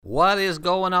What is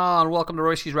going on? Welcome to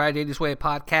Royski's Ride 80s Way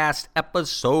podcast,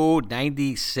 episode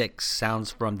 96.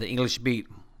 Sounds from the English Beat,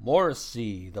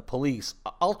 Morrissey, The Police,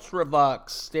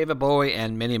 Ultravox, David Bowie,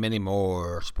 and many, many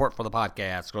more. Support for the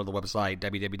podcast. Go to the website,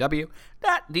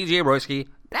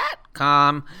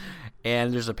 www.djroyski.com.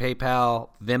 And there's a PayPal,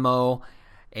 Venmo,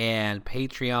 and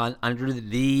Patreon under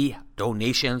the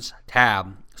donations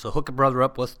tab. So hook a brother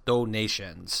up with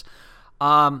donations.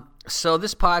 So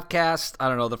this podcast, I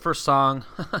don't know, the first song,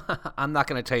 I'm not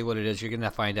going to tell you what it is. You're going to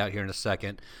find out here in a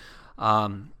second.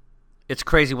 It's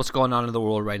crazy what's going on in the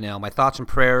world right now. My thoughts and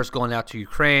prayers going out to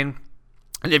Ukraine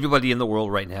and everybody in the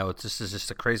world right now. This is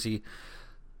just a crazy,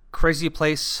 crazy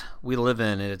place we live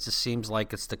in. And it just seems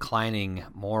like it's declining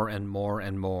more and more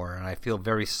and more. And I feel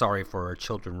very sorry for our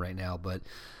children right now. But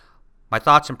my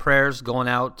thoughts and prayers going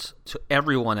out to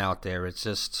everyone out there. It's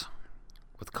just,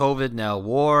 with COVID, now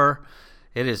war,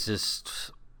 it is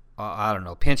just, I don't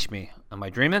know, pinch me. Am I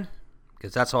dreaming?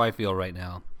 Because that's how I feel right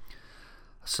now.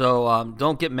 So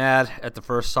don't get mad at the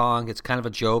first song. It's kind of a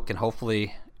joke, and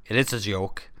hopefully it is a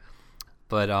joke.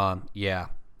 But yeah,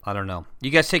 I don't know. You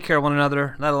guys take care of one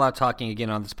another. Not a lot of talking again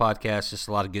on this podcast. Just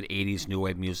a lot of good 80s new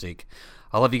wave music.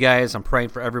 I love you guys. I'm praying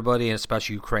for everybody, and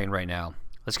especially Ukraine right now.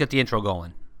 Let's get the intro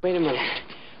going. Wait a minute,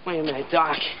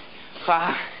 Doc.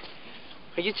 Are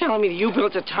you telling me that you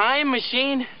built a time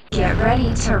machine? Get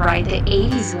ready to ride the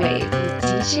 80s wave with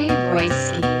DJ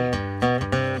Royski.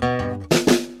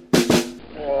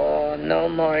 Oh, no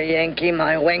more Yankee,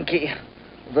 my wanky.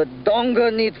 The donga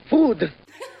need food.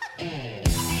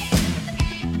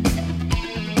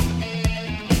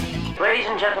 Ladies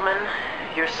and gentlemen,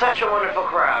 you're such a wonderful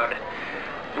crowd.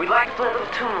 We'd like to play a little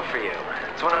tune for you.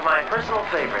 It's one of my personal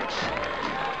favorites.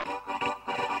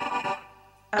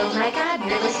 Oh my god,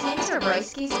 you're listening to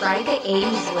Royski's Ride the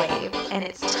 80s Wave, and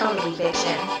it's totally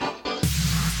bitchin'.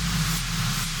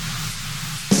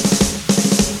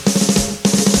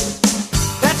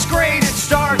 That's great, it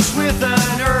starts with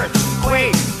an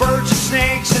earthquake, birds and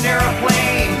snakes, an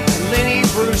airplane, and Lenny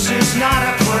Bruce is not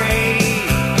afraid.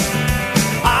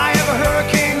 I have a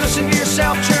hurricane, listen to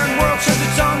yourself, churn, world serves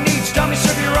its own needs, dummy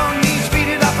serve your own needs,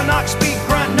 beat it up an ox, speak,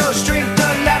 grunt, no strength, the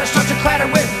ladder starts to clatter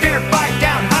with fear, fight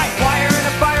down, high wire in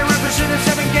a fire, representing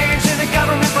 7 games in a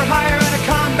government for hire in a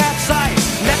combat site.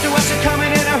 Left to us are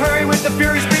coming in a hurry with the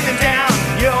furies breathing down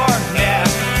your neck.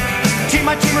 Team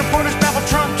by team reporters babble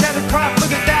Trump, Kevin Crop,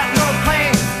 look at that, no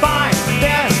plane, fine,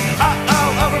 then,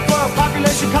 overflow,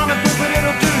 population common food, but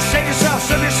it'll do, save yourself,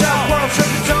 serve yourself, world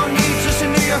serves its own needs,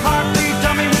 listen to your heartbeat,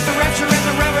 dummy with the rapture and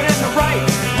the reverend and the right,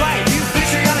 you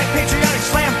patriotic,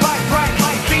 slam, fight, bright,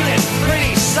 light, feeling,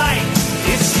 pretty sight.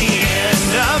 It's the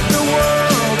end of the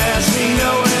world as we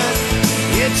know it.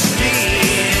 It's the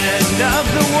end of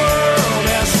the world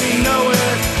as we know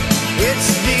it. It's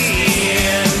the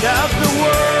end of the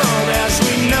world as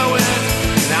we know it.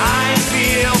 And I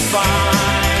feel fine.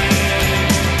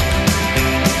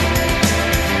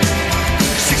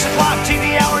 6 o'clock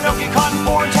TV hour, don't get caught in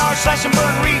foreign tower, slash and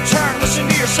burn, return, listen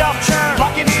to yourself churn.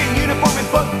 Locking in uniform and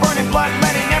book, burning blood,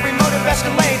 letting every motive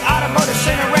escalate, automotive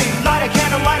incinerate, light a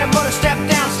candle, light a motor, step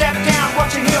down,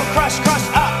 watching heel crush,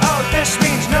 this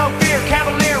means no fear,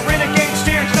 cavalier, renegade,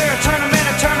 steering clear, tournament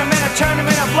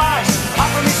of lies,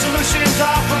 offer me solutions,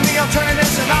 offer me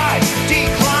alternatives, and I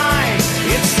decline.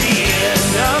 It's the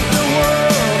end of the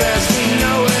world as we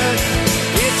know it.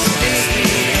 It's the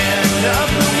end of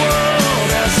the world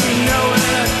as we know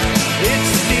it.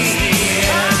 It's the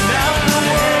end of the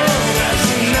world as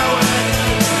we know it.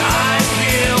 I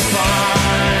feel fine.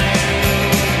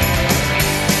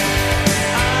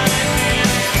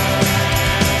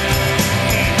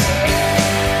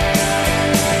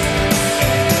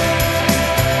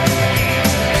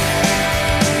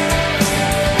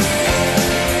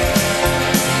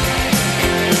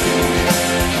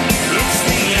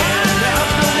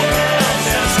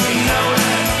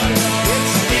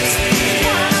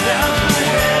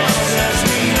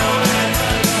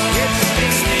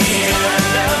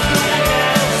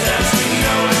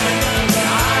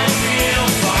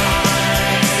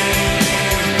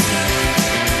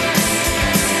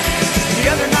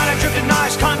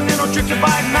 Drifted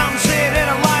by mountain, sit in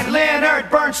a line, Leonard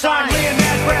Bernstein,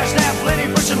 Leonard Brezhnev, Lenny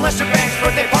Bruce and Lester Banks,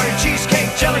 birthday party,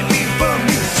 cheesecake, jelly bean, boom,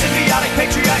 you symbiotic,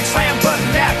 patriotic, slam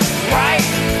button, that, right,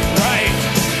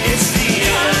 it's the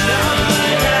end of the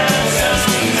world as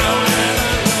we know it.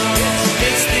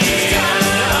 It's the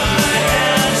end of the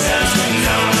world as we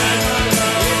know it.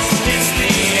 It's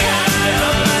the end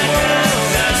of the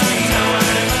world as we know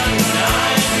it.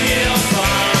 I feel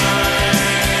fine.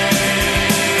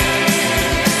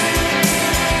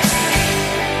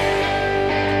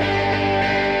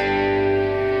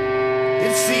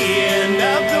 It's the end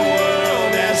of the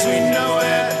world as we know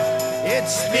it.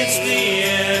 It's the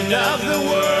end of the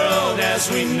world as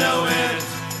we know it.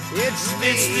 It's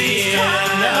the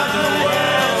end of the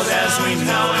world as we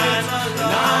know it.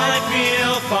 And I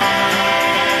feel fine.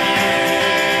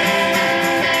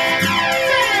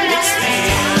 It's the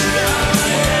end of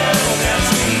the world as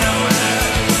we know it.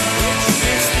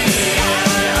 It's the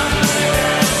end of the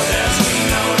world as we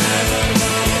know it.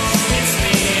 It's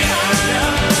the end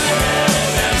of the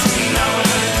world as we know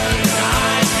it. And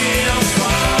I feel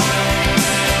fine.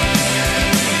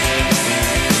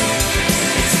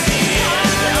 It's the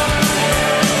end of the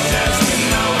world as we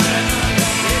know it.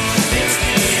 It's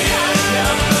the end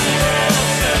of the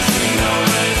world as we know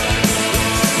it.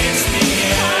 It's the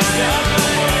end of the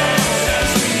world as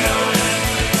we know it.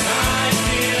 And I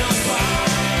feel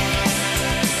fine.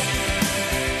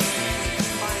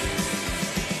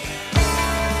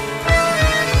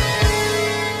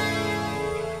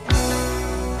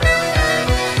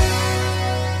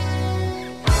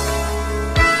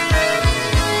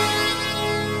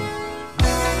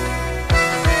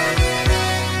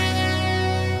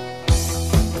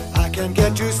 I can't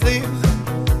get to sleep.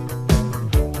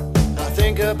 I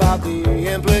think about the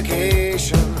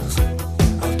implications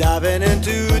of diving in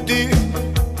too deep,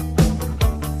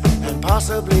 and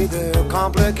possibly the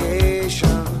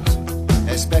complications,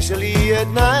 especially at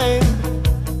night.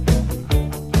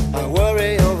 I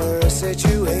worry over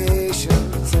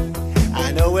situations.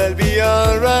 I know we'll be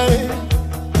alright.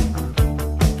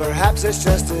 Perhaps it's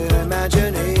just an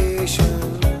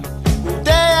imagination.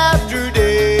 Day after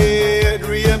day it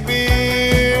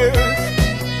reappears.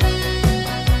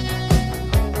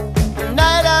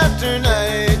 Night after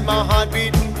night my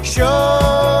heartbeat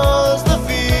shows the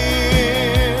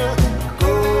fear.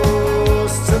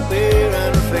 Ghosts appear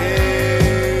and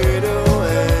fade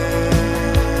away.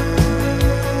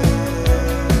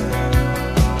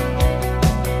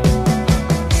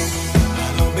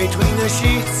 Alone between the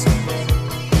sheets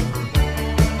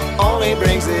only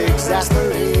brings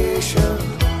exasperation.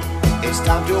 It's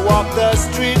time to walk the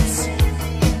streets,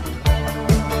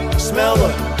 smell the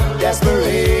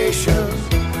desperation.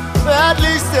 At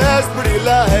least there's pretty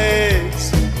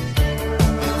lights,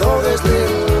 and though there's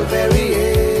little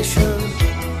variation,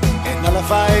 it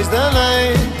nullifies the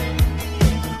night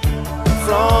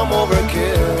from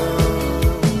overkill.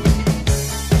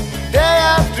 Day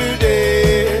after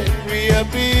day it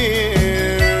reappears.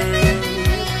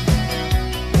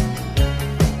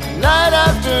 Night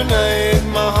after night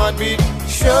my heartbeat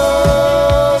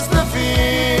shows the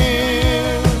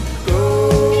fear.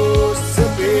 Ghosts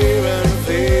appear and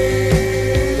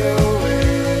fade away.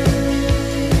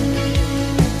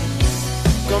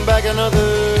 Come back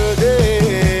another day.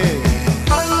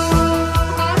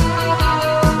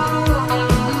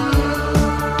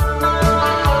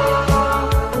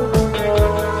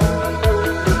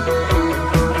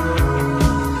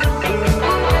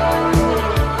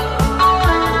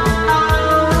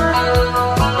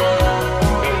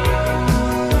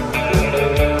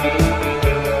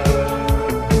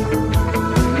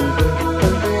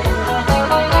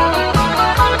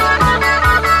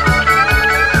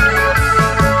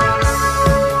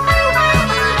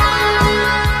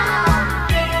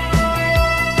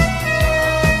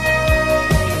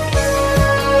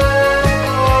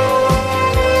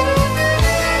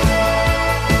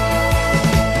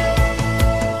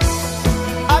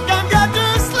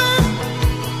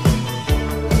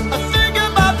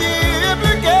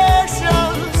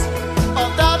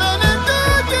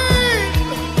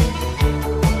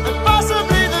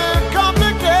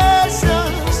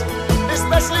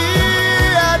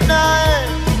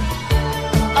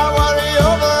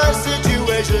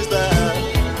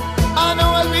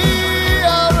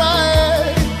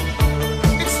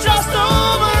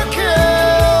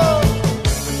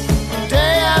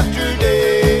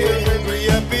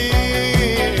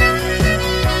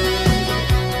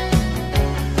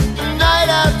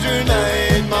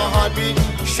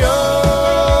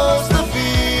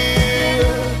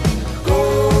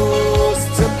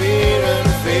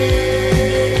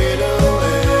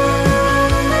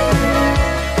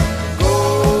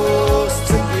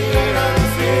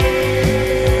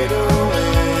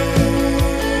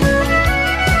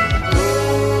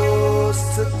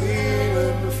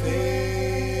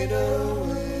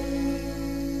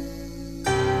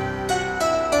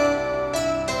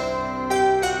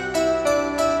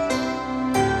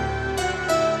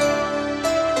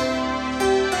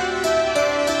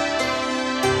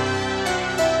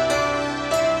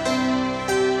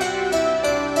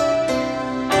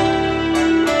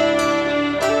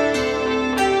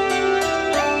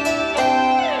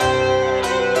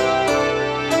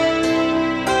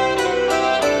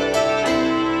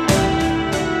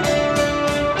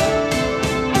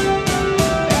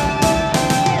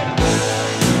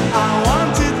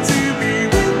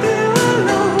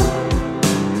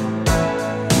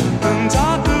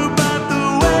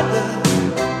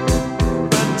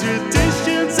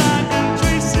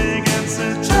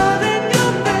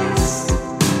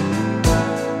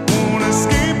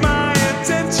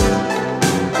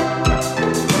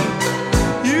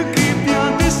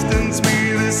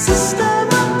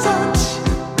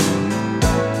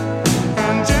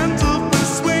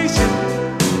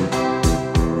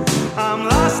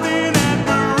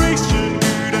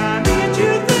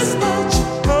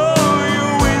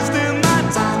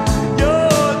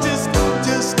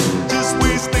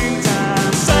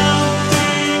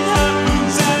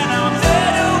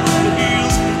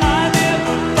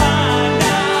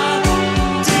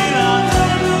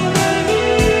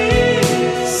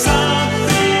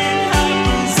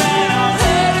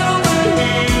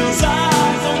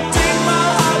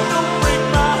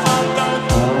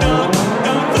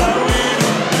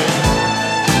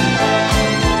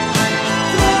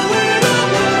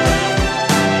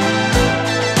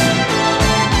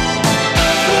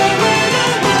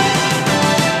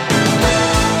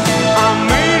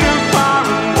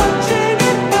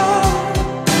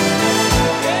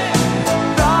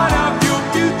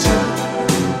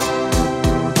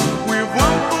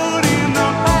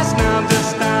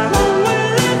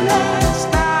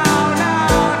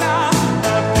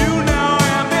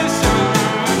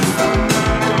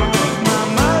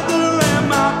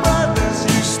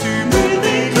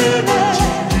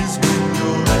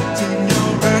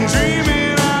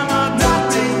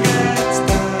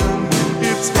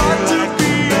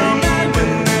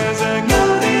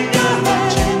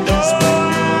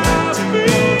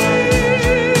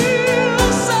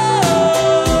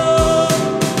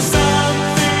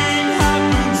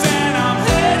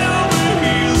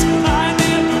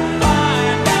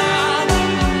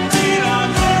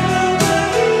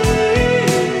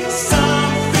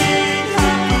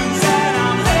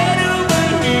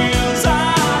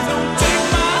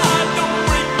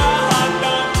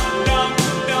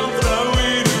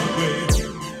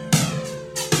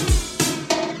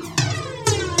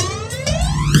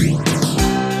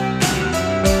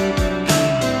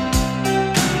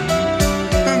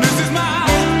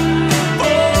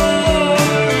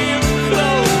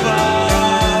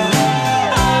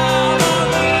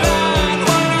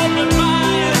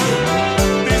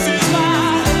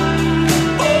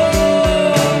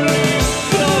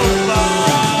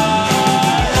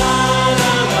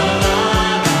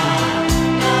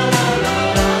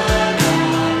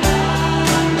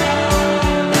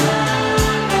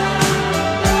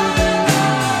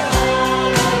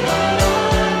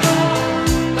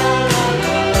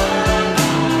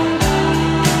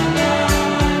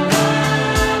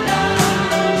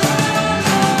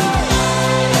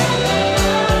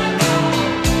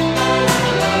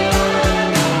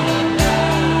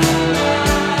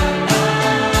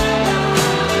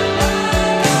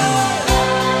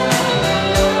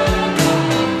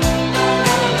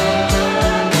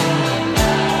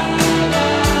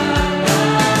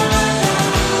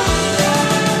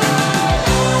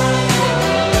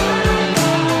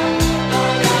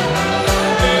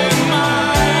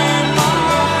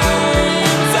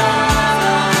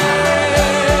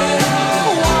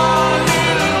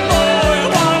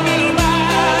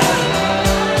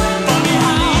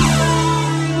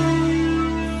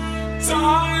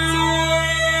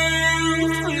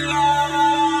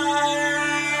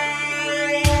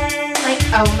 Like,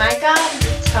 oh my god,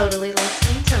 you're totally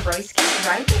listening to Royski's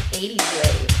Ride the 80s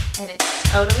Wave, and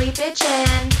it's totally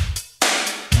bitchin'.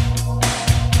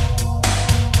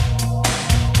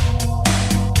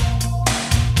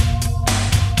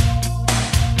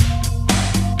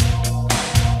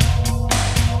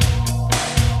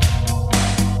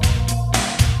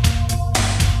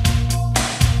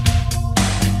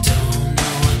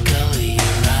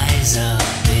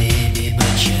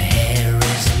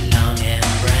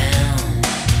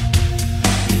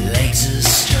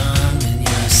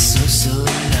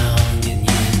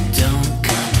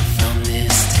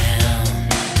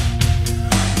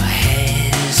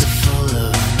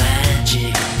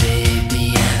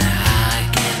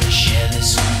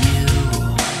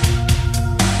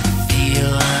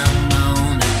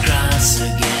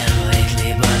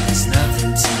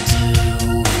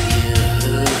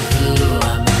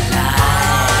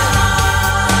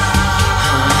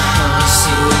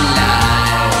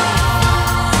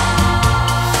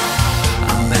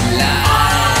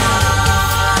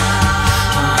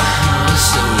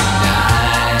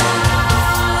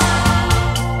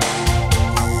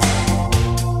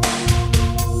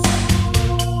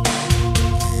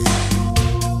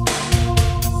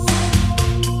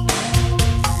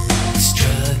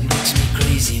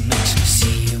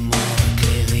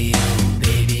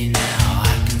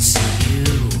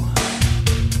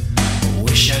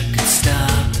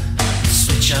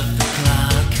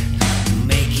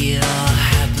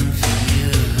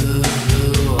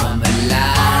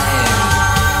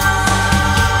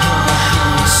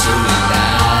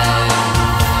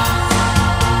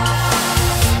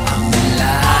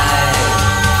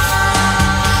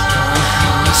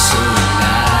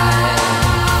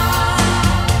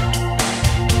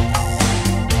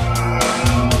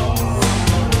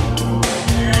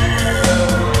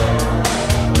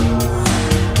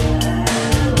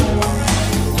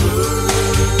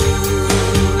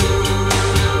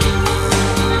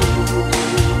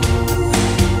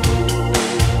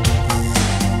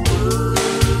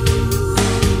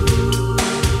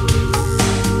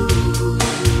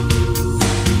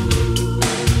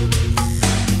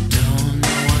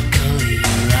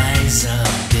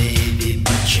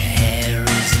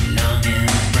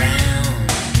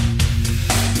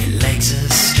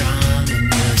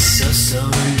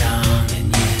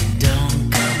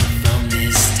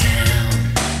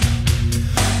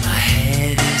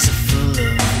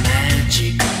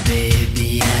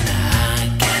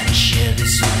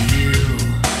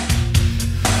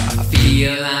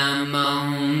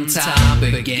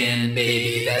 again,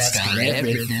 baby, that's got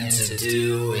everything to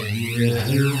do with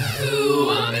you.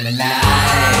 I'm alive.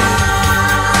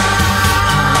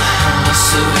 I'm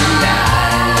so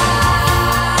alive.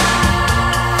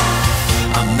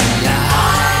 I'm alive.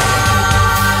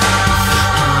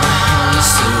 I'm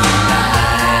so alive.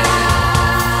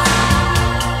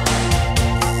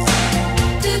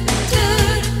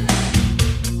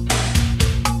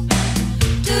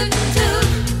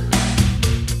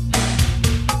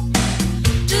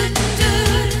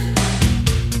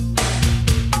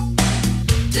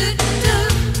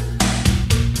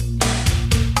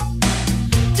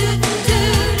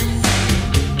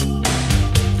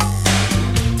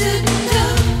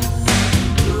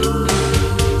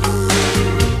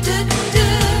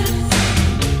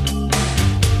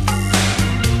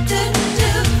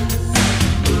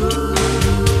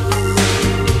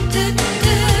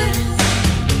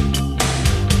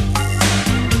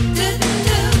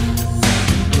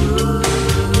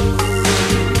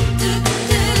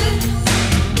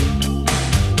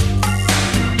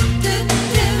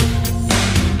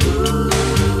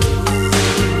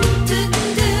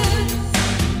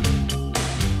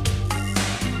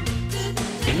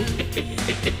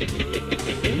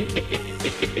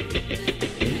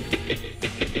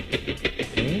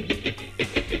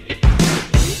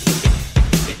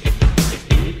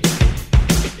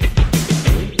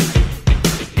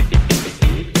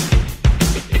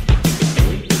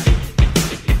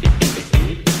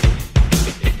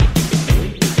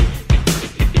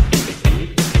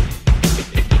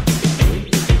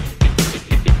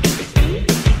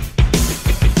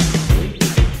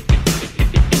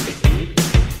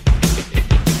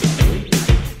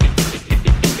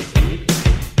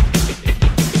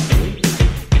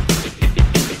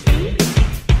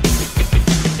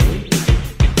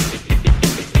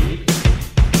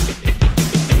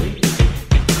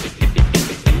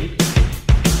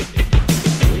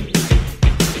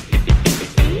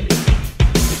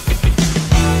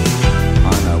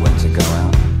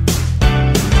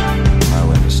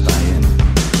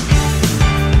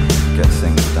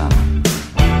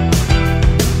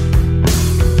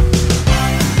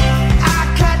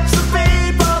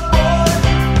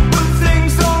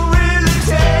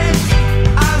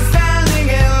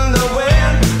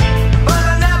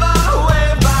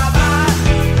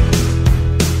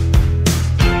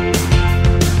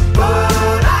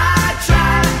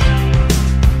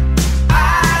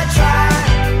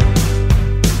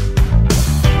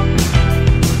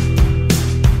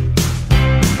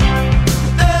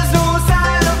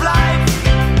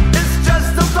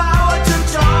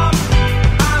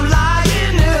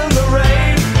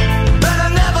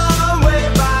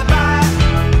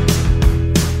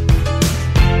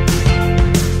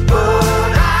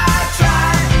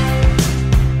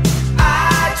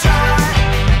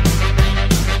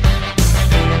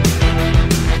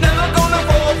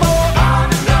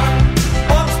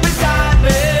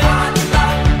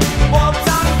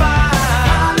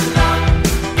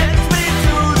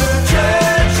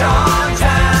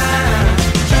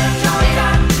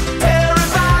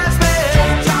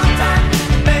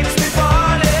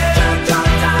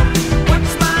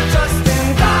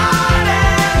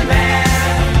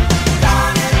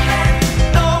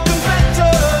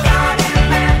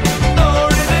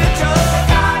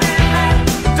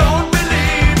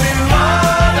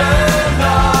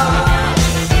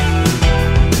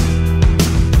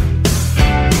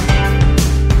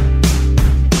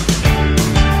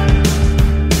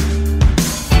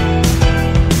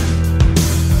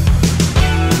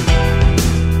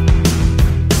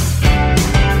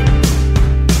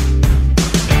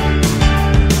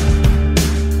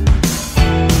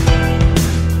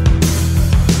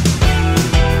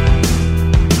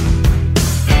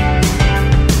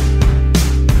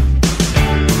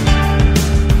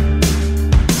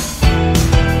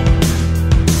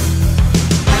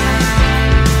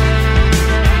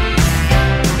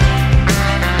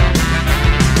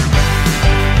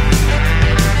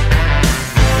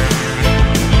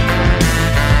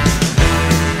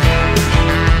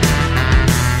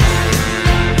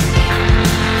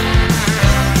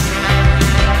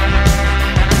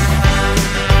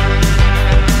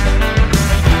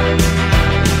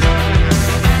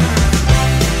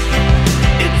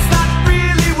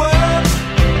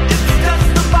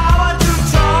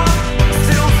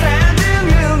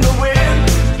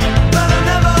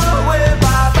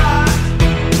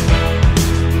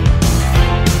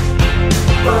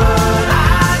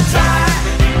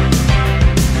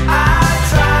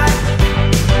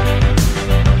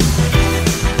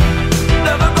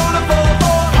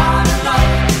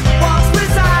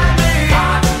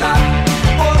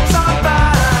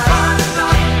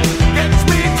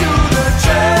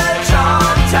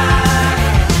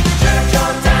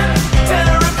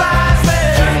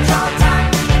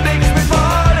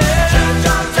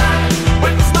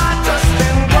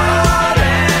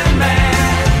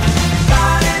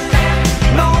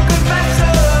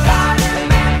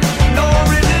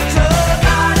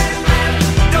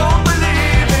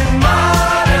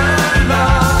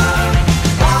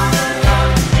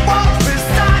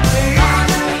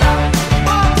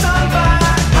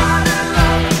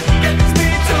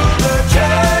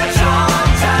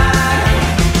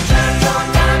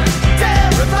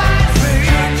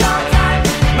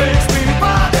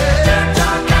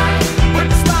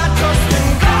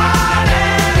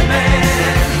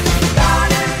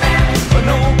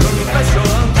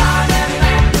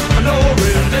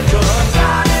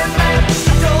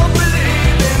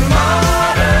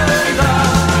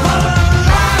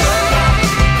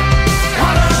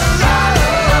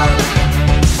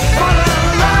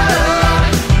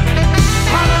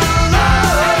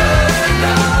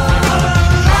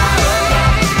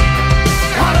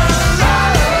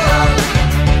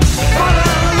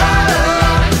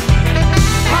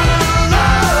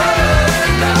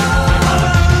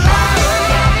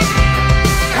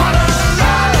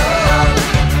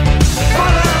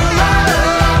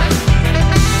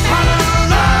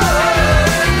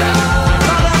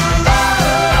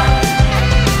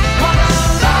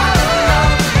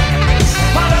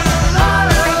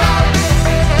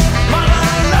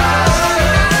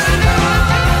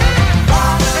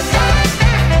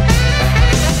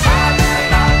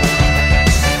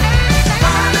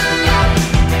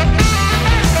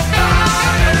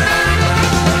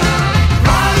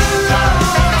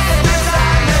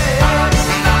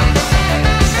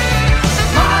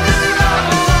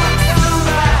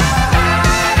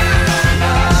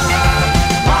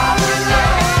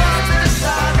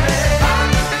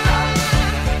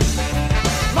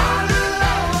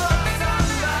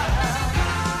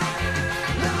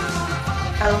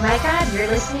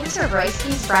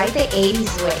 Royski's Ride the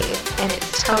 80s Wave, and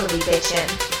it's totally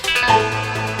bitchin'.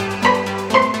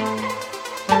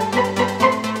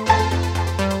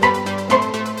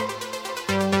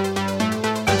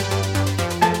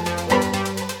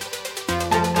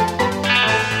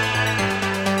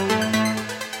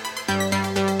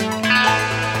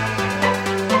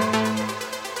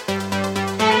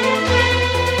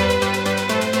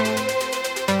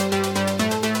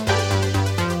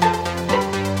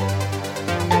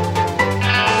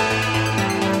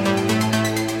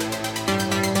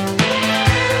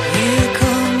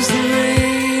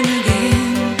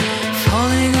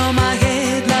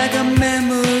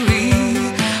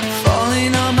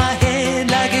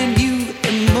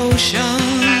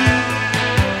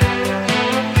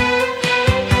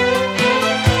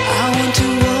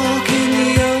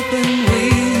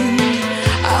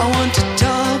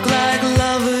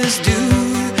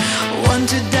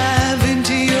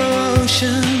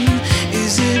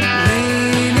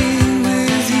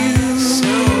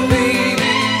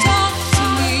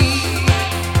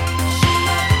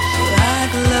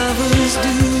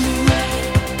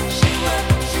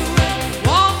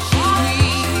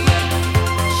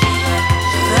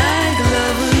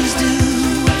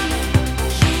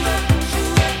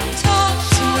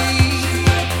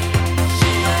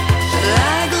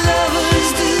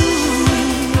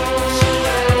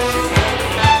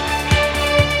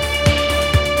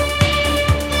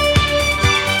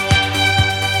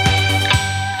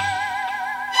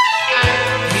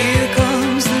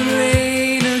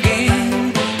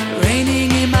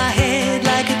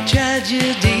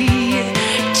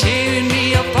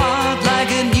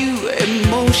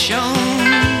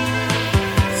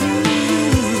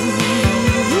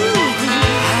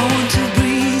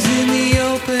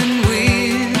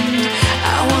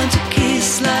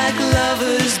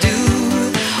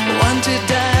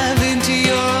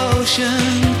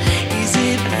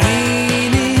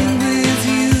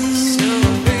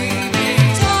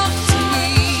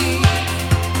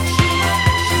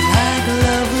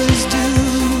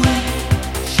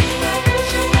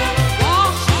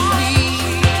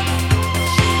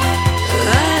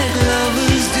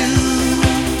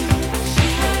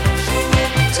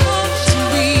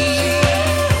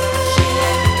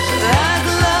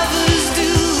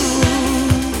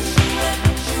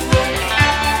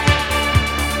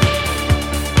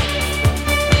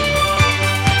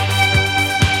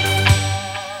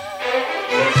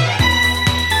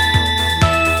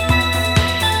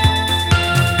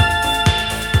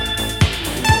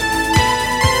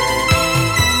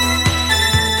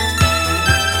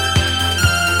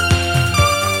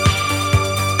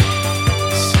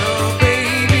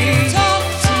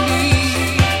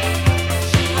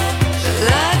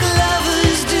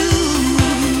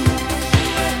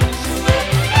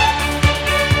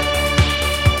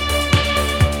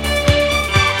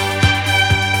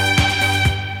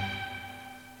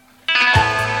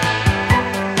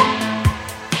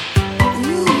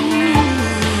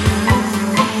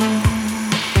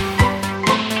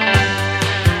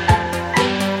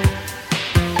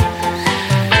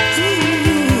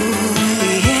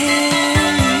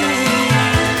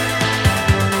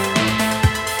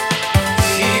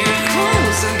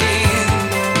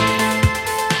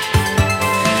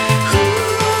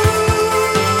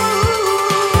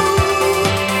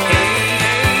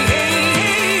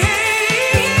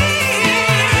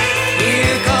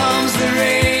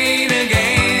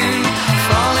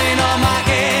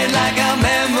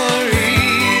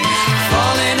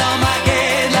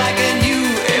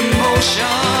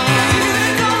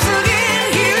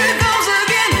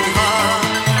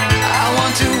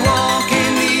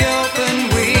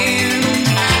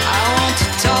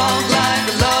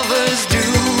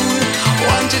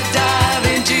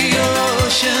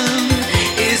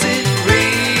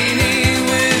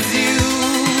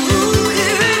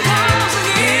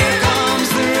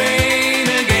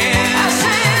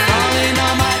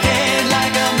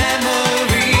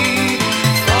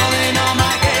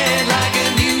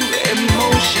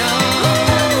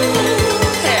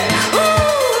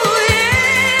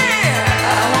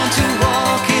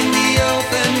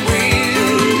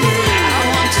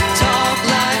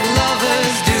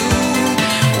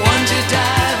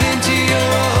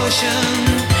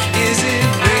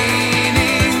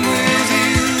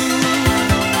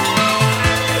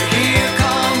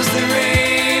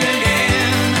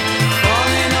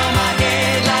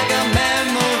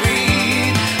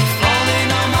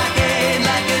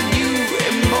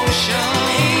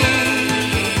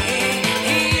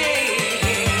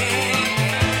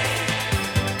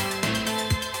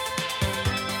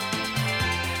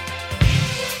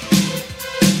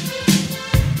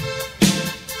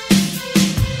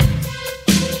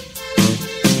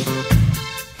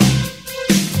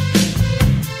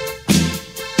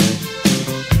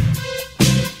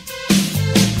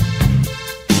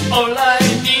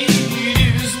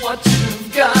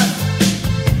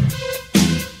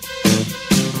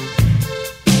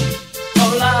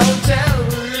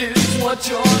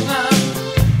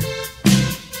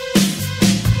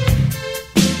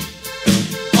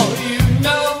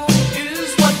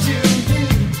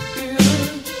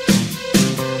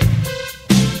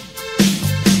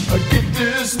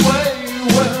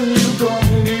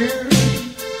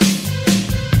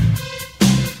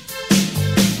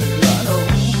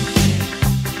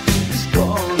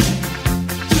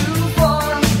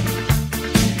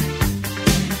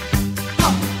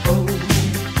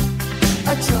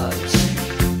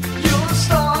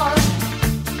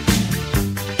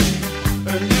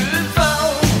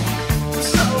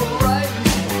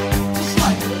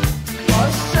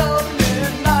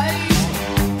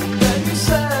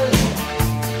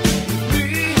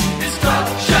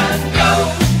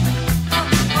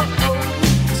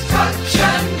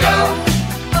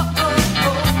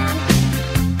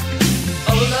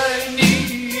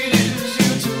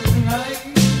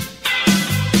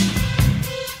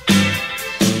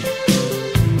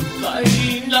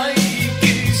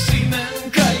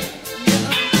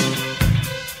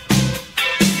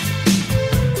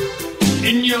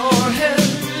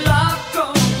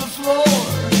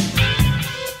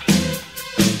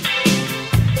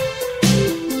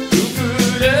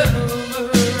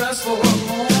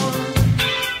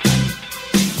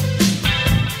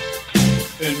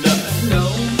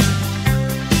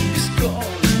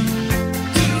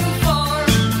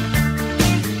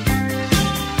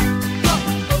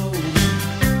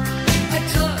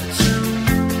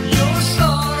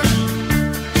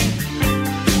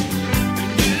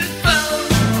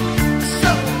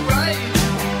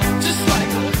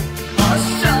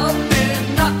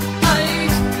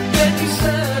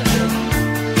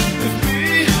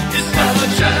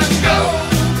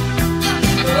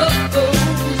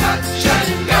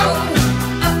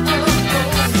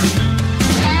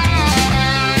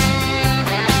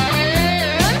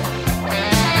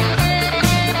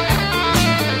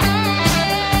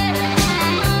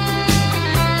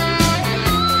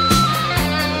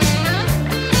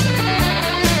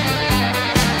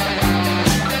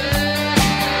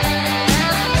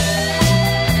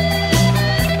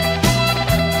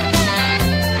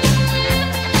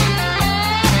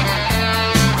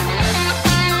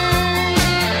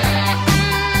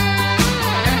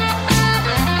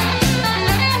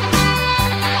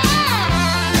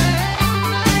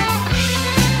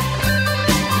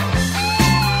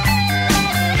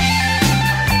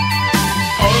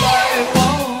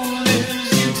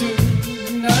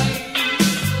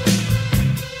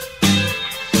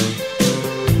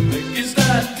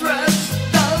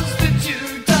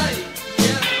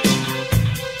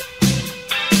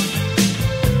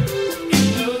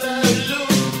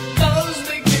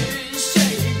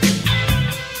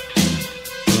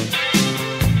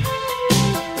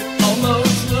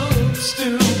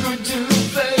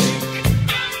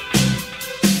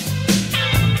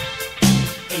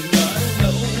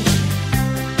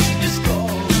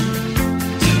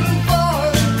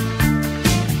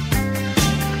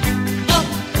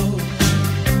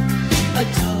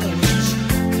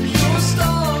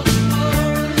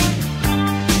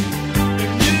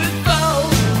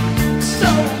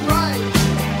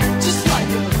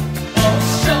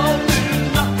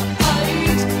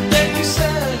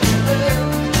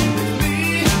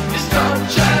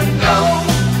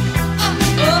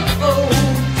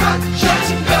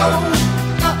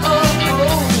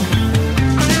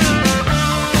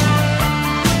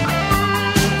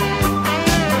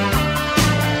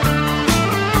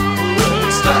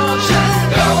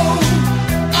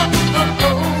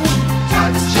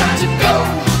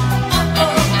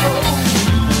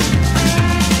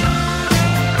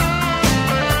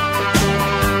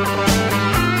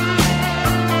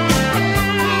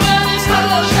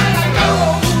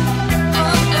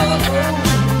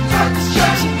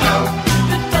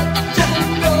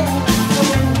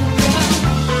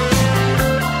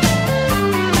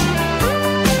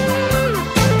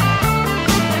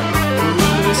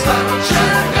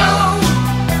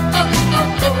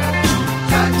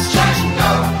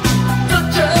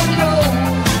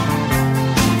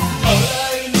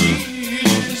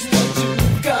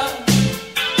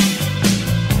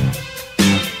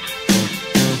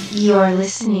 You're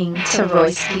listening to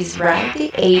Royski's Ride the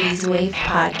 80s Wave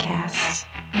podcast.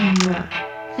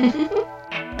 Mwah.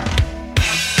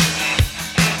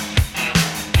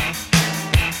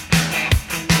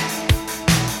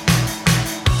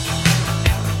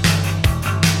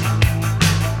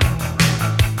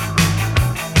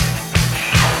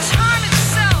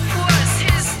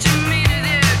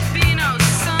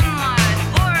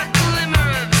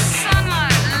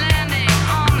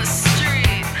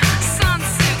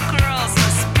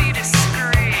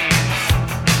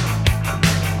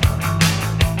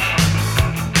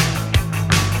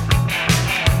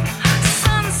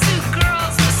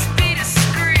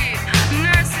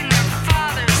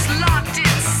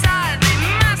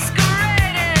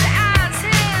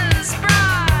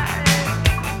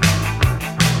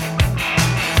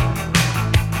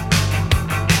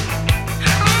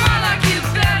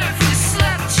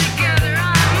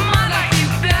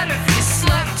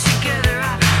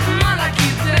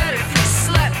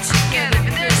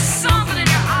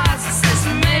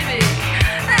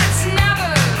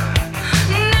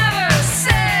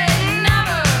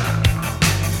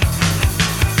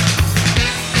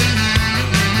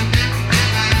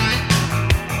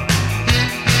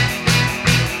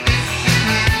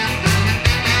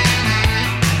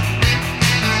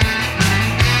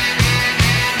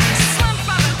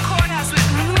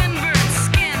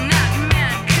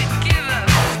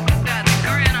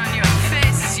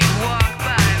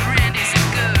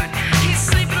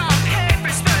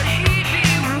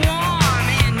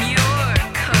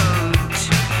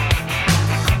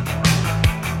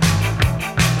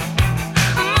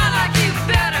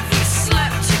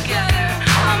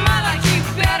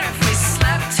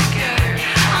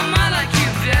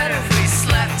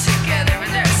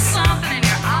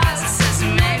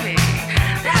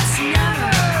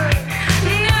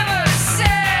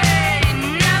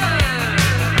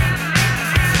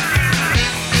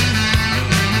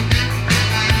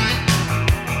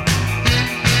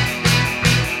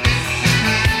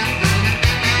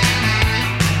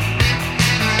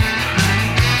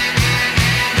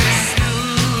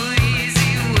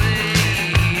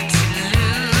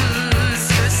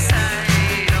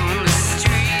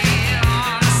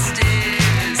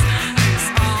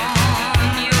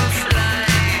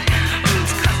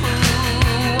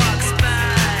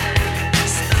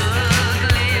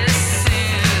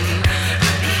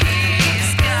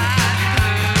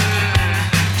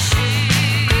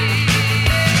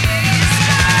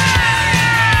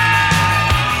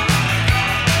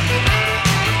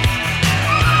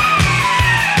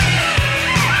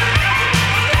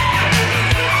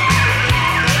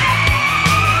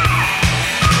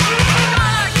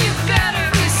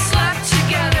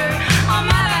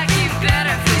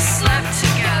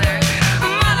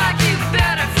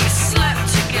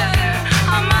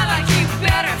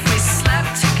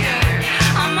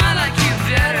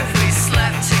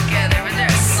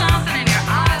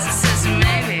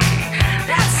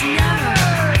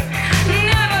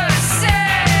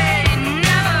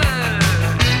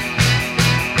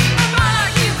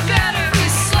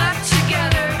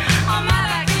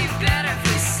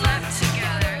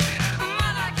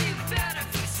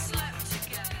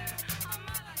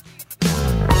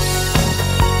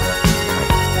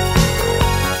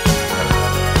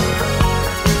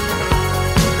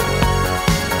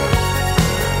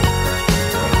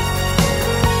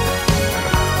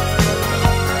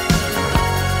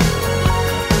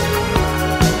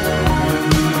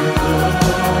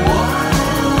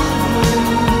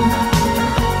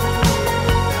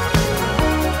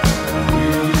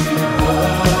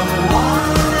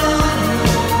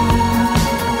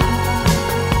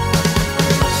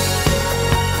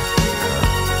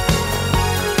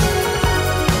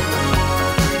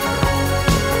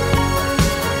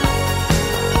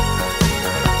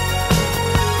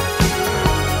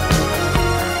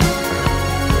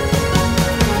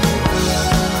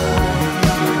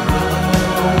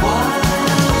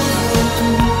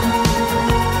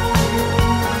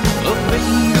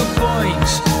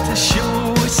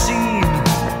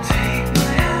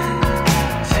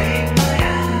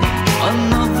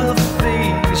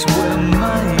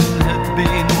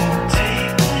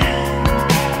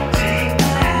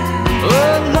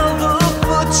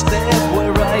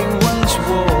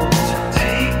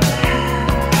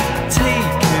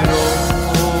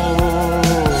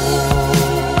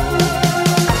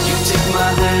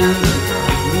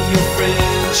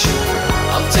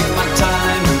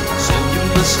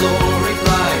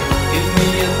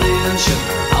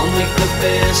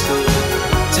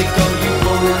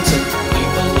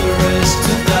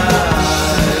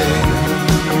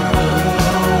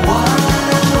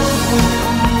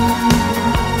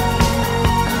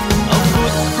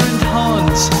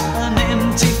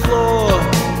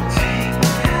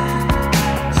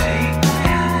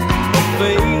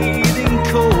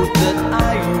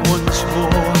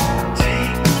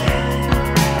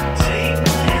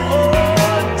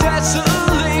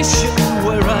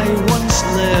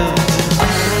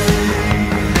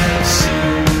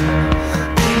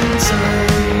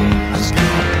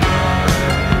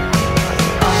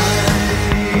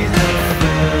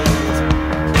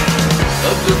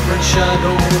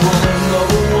 shadow on the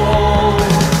wall,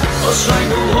 a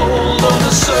stranglehold on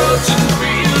a certain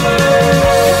feeling.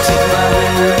 You take my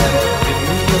hand and give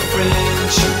me your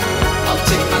friendship. I'll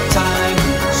take my time,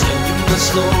 send you the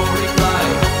slow reply.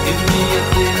 Give me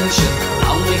attention,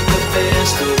 I'll make the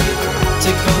best of it.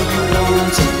 Take all you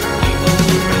want and leave all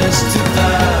the rest to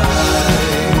die.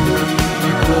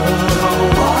 You are a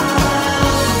wild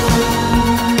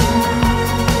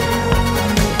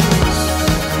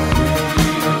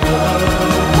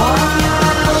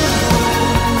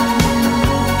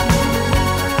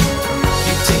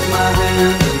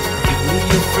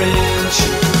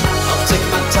friendship. I'll take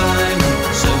my time,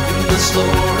 send you the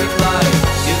slow reply.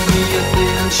 Give me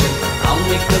attention, I'll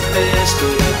make the best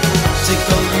of it. Take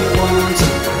all you want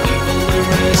and leave all the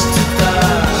rest to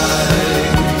die.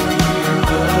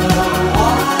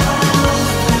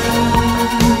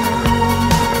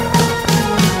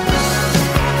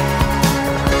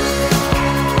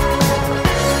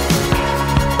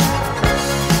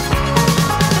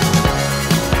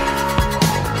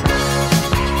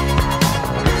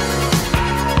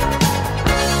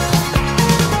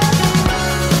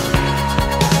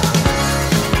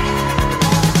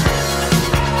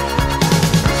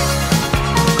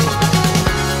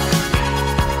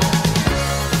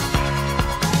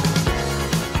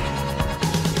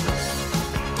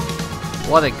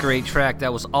 What a great track.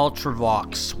 That was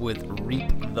Ultravox with Reap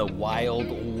the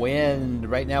Wild Wind.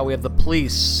 Right now we have The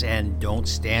Police and Don't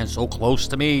Stand So Close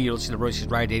to Me. You're listening to Royce's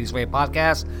Ride 80s Way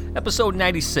podcast, episode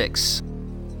 96.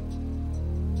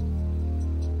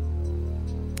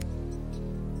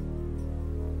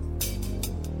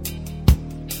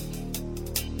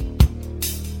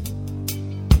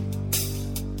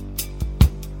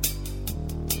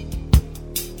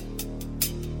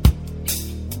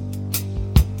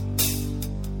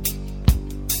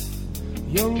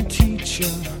 Young teacher,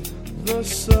 the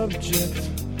subject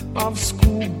of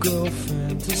schoolgirl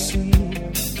fantasy.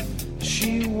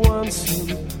 She wants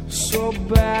him so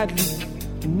badly,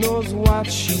 knows what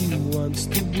she wants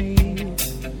to be.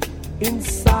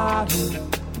 Inside her,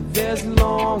 there's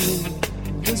longing.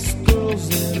 This girl's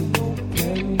an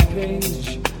open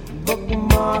page,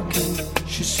 bookmarking.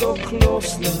 She's so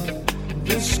close now.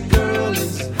 This girl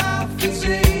is half his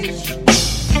age.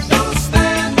 Don't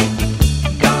stand.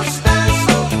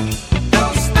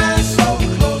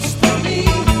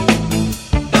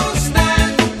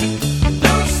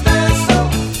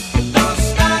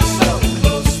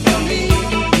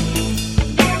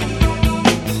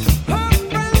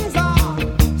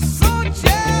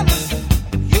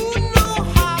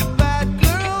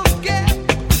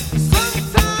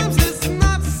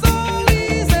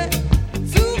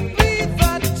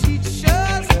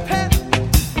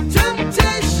 Temptation.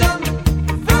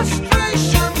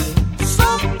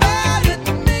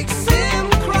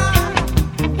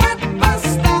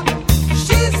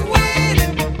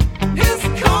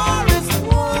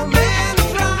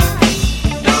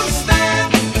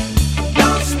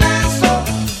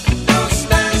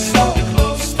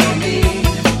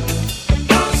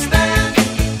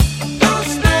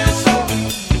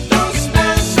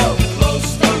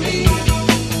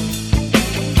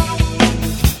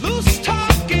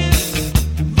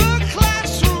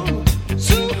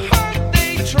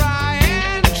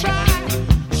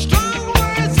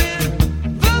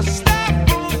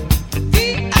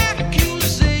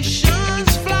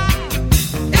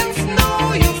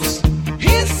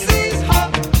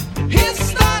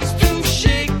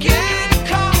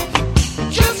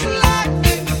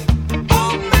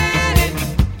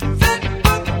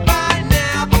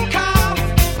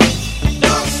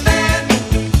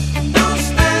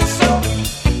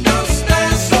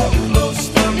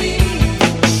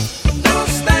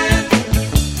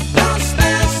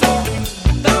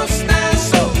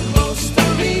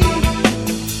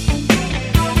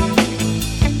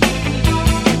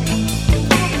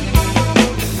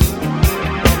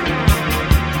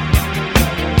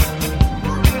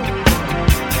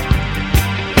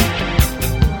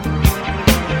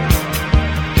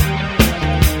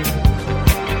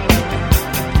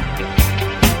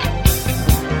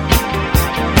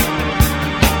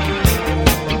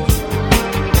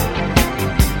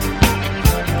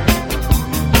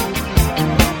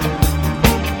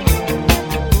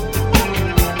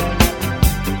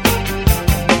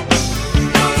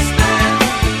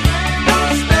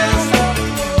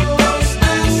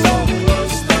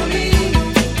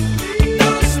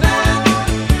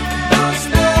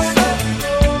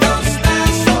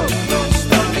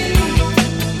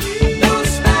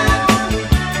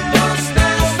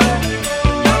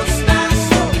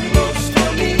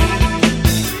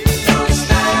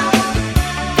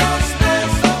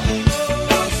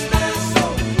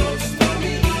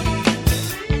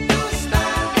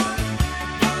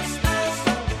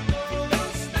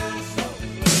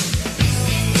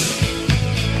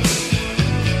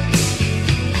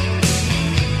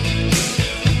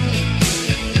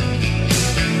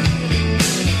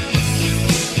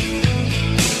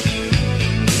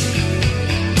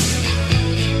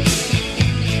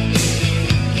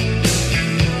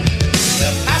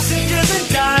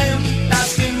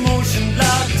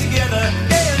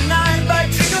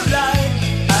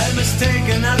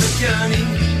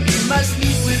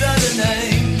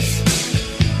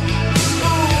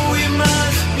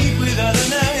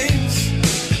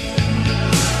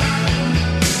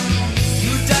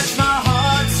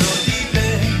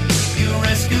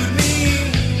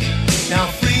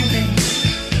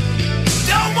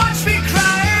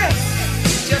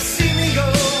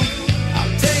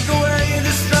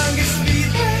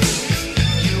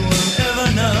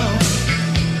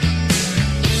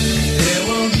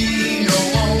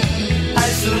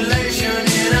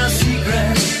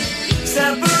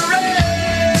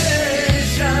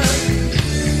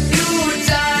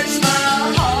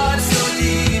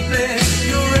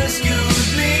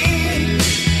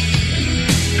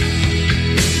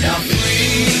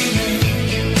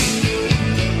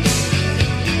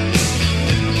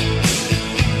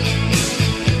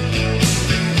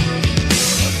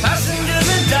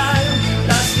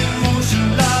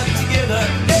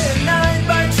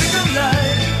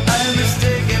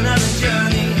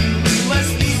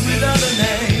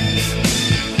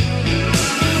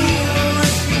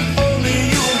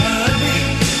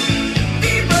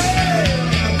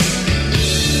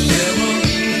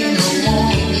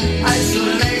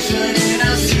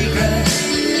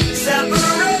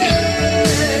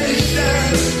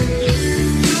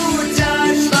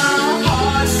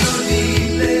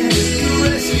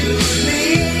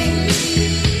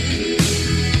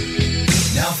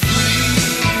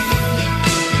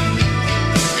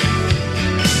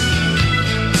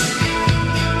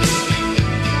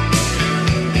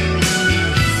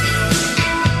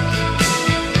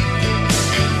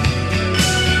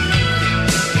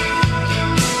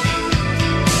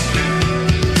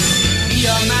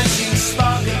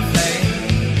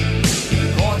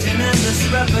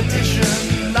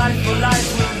 burn, life for life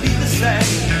will be the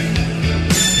same.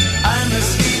 I'm the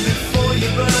sea before you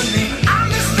burn me. I'm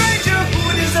the stranger who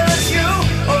deserts you,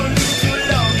 only to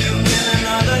love you in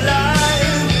another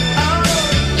life. Oh,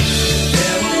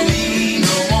 there will be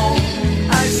no more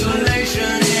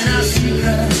isolation in our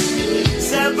secret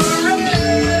separation.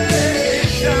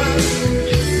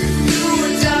 You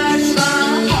would touch my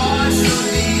heart so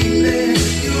deeply,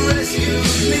 you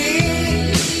rescued me.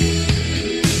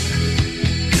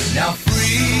 Now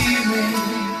free me.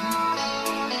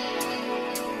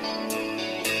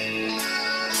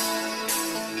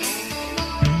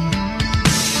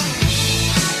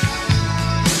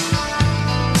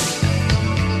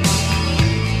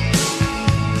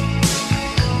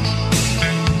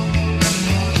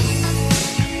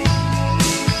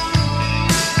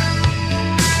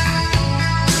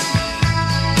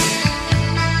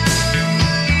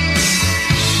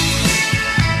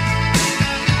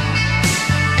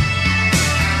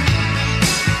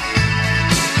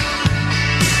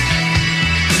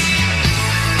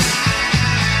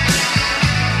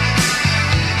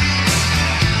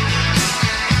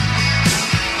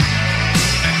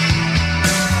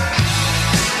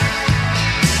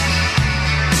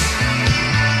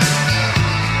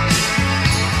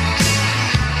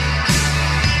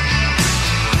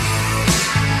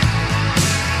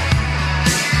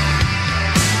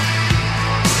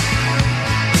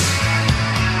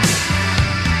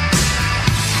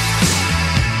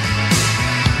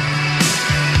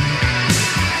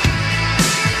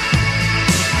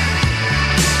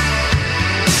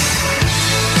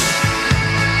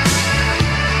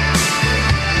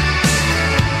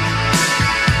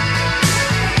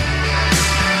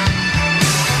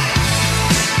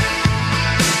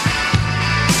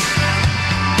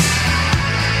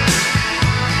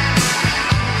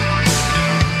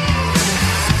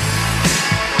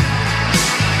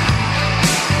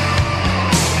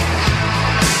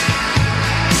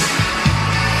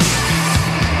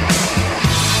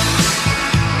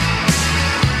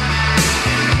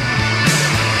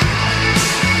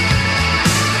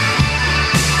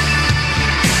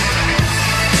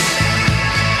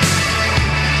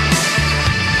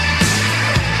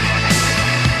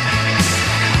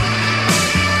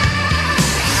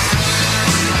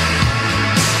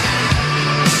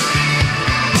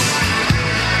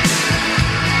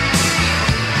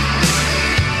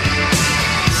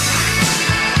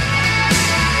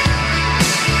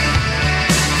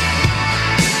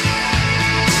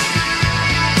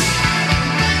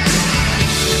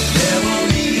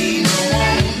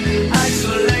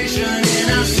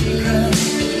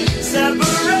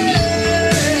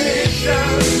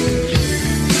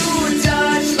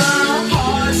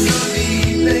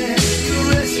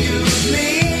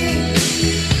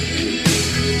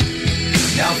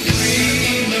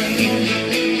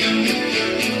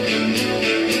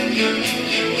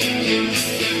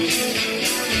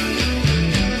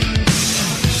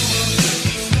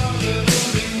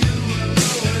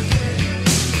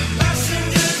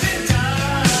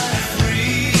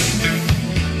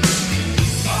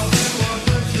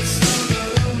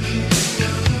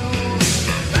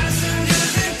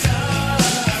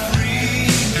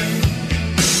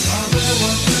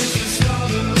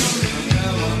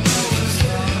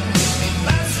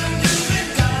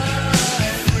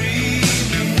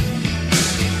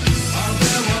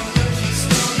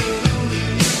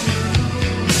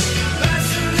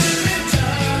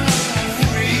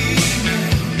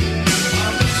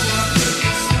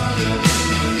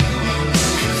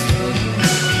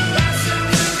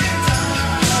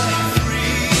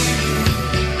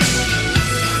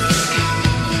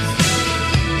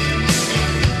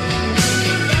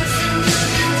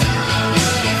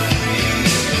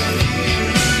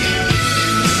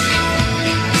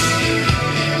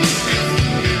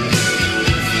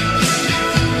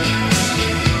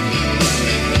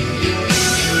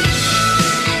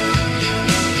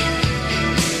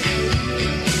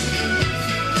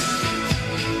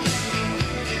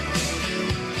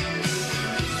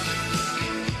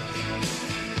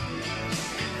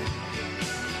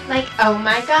 Like, oh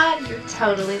my god, you're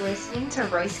totally listening to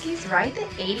Royski's Ride the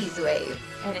 80s Wave,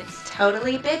 and it's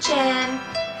totally bitchin'.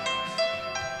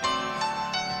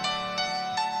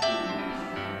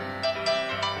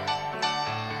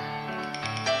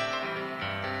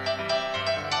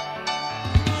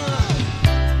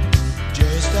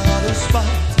 Just out of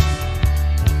spite,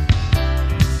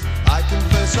 I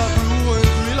confess I blew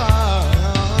every line.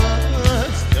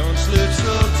 Don't slip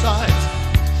so tight,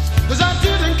 'cause I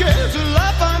didn't care till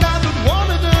I found out that one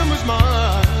of them was mine.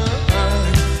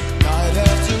 Night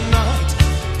after night,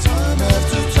 time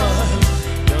after time,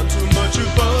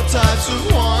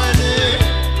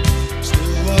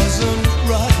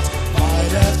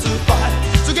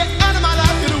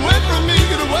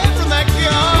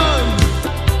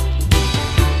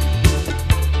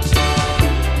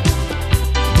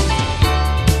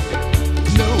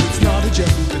 a joke,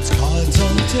 it's cards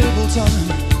on the table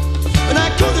time. And I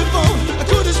could have phoned, I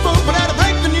could have spoke, but I'd have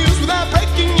break the news without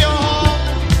breaking your heart.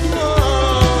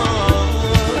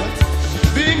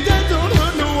 Being dead don't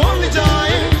hurt, no, only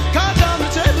dying. Cards on the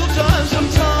table time,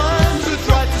 sometimes it's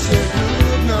right to say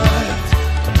goodnight.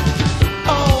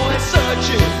 Always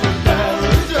searching for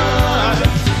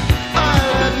paradise. I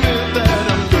admit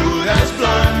that I'm good as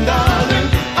blind, darling.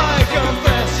 I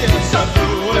confess, yes, I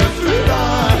threw it through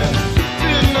life.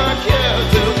 Did not care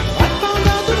till I found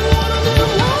out that one of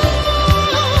them was.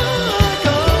 I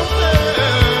confess.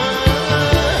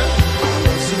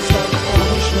 Seems like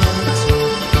punishment. I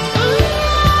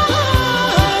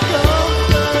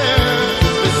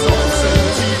confess. This all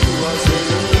says you are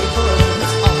saying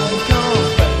difference. I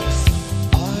confess.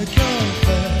 I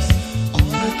confess. I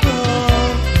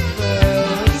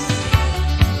confess.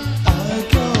 I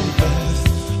confess.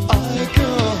 I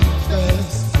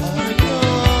confess. I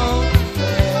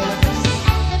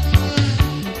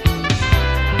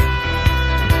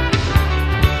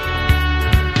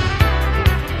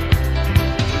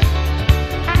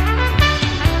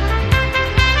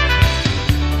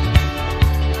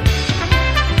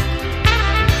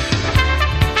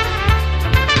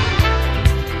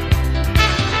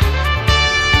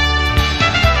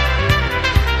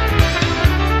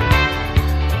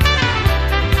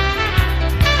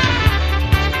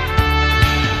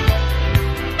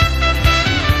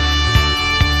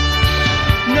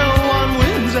No one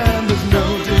wins and there's no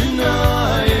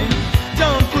denying.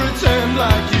 Don't pretend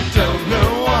like you don't know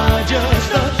why.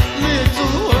 Just a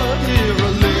little word here,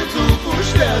 a little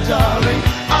push there, darling.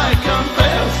 I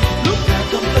confess. Look, I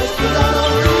confess that I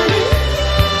don't really.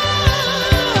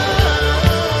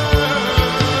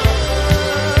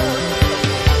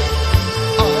 I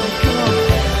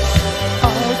confess. I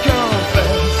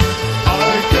confess. I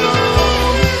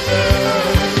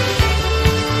confess.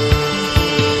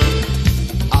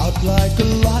 Out like a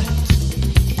light.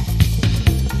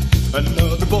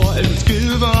 Another boy has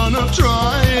given up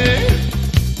trying.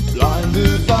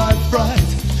 Blinded by fright.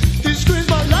 He screams,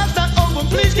 my life's not over,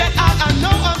 please get out. I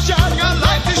know I'm shouting, I'd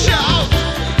like to shout.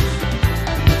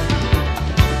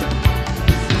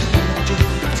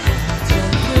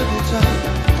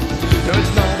 No,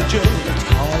 it's not a joke, it's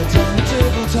cards on the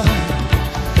table time.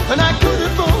 And I could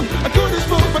have phoned, I could have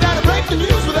spoke, but I'd have break the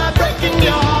news without breaking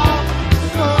your heart.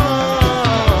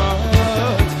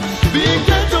 Being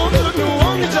dead don't hurt, no,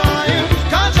 only dying.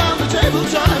 Cards on the table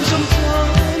time,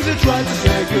 sometimes it's right to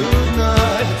say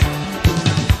goodnight.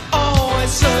 Always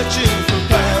searching for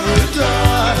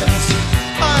paradise.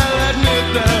 I'll admit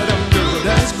that I'm good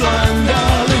as blind,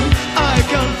 darling. I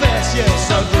confess, yes,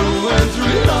 I grew and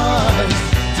three lies.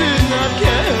 Did not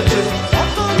care till I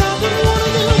found out that one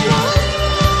of them was.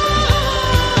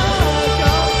 I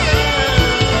confess.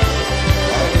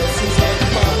 I guess it's like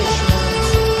punishment.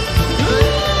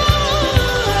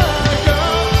 I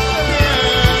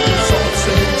confess. Some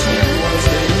say to was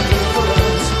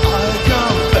indifference. I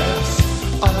confess.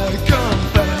 I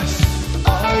confess. I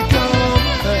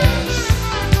confess.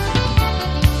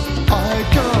 I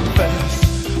confess.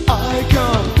 I confess. I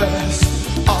confess.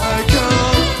 I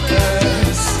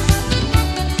confess.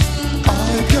 I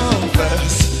confess.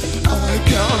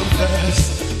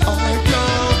 I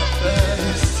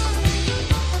confess.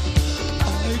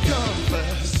 I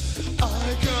confess.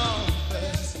 I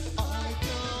confess. I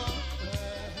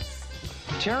confess.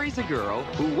 Terry's a girl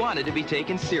who wanted to be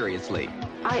taken seriously,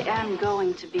 I am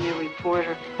going to be a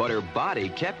reporter. but her body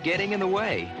kept getting in the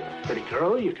way. Pretty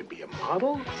girl, you could be a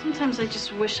model. Sometimes I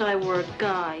just wish I were a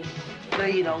guy. No,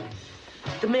 you don't.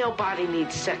 The male body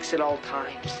needs sex at all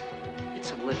times.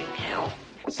 It's a living hell.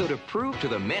 So to prove to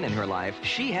the men in her life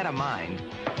she had a mind,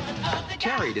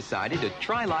 Terry decided to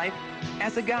try life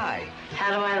as a guy. How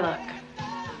do I look?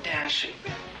 Dashing.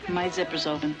 My zipper's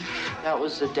open. That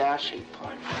was the dashing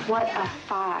part. What a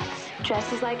fox.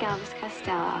 Dresses like Elvis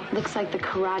Costello. Looks like the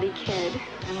Karate Kid.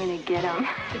 I'm gonna get him.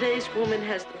 Today's woman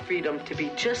has the freedom to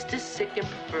be just as sick and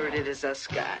perverted as us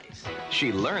guys.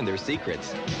 She learned their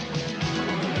secrets.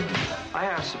 I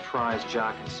have surprise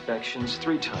jock inspections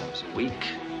 3 times a week.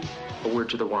 A word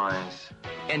to the wise.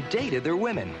 And dated their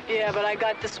women. Yeah, but I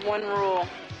got this one rule.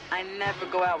 I never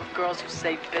go out with girls who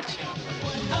say bitch.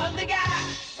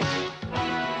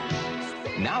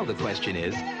 Now the question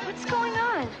is, What's going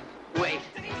on? Wait,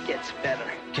 it gets better.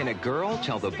 can a girl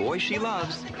tell the boy she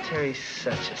loves Terry's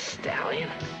such a stallion.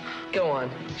 Go on,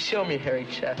 show me your hairy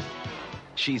chest.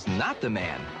 she's not the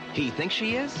man he thinks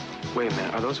she is? Wait a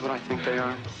minute, are those what I think they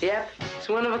are? Yep, it's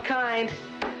one of a kind.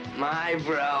 My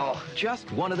bro.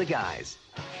 Just one of the guys.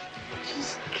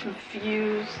 Just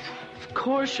confused. Of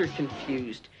course you're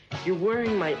confused. You're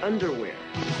wearing my underwear.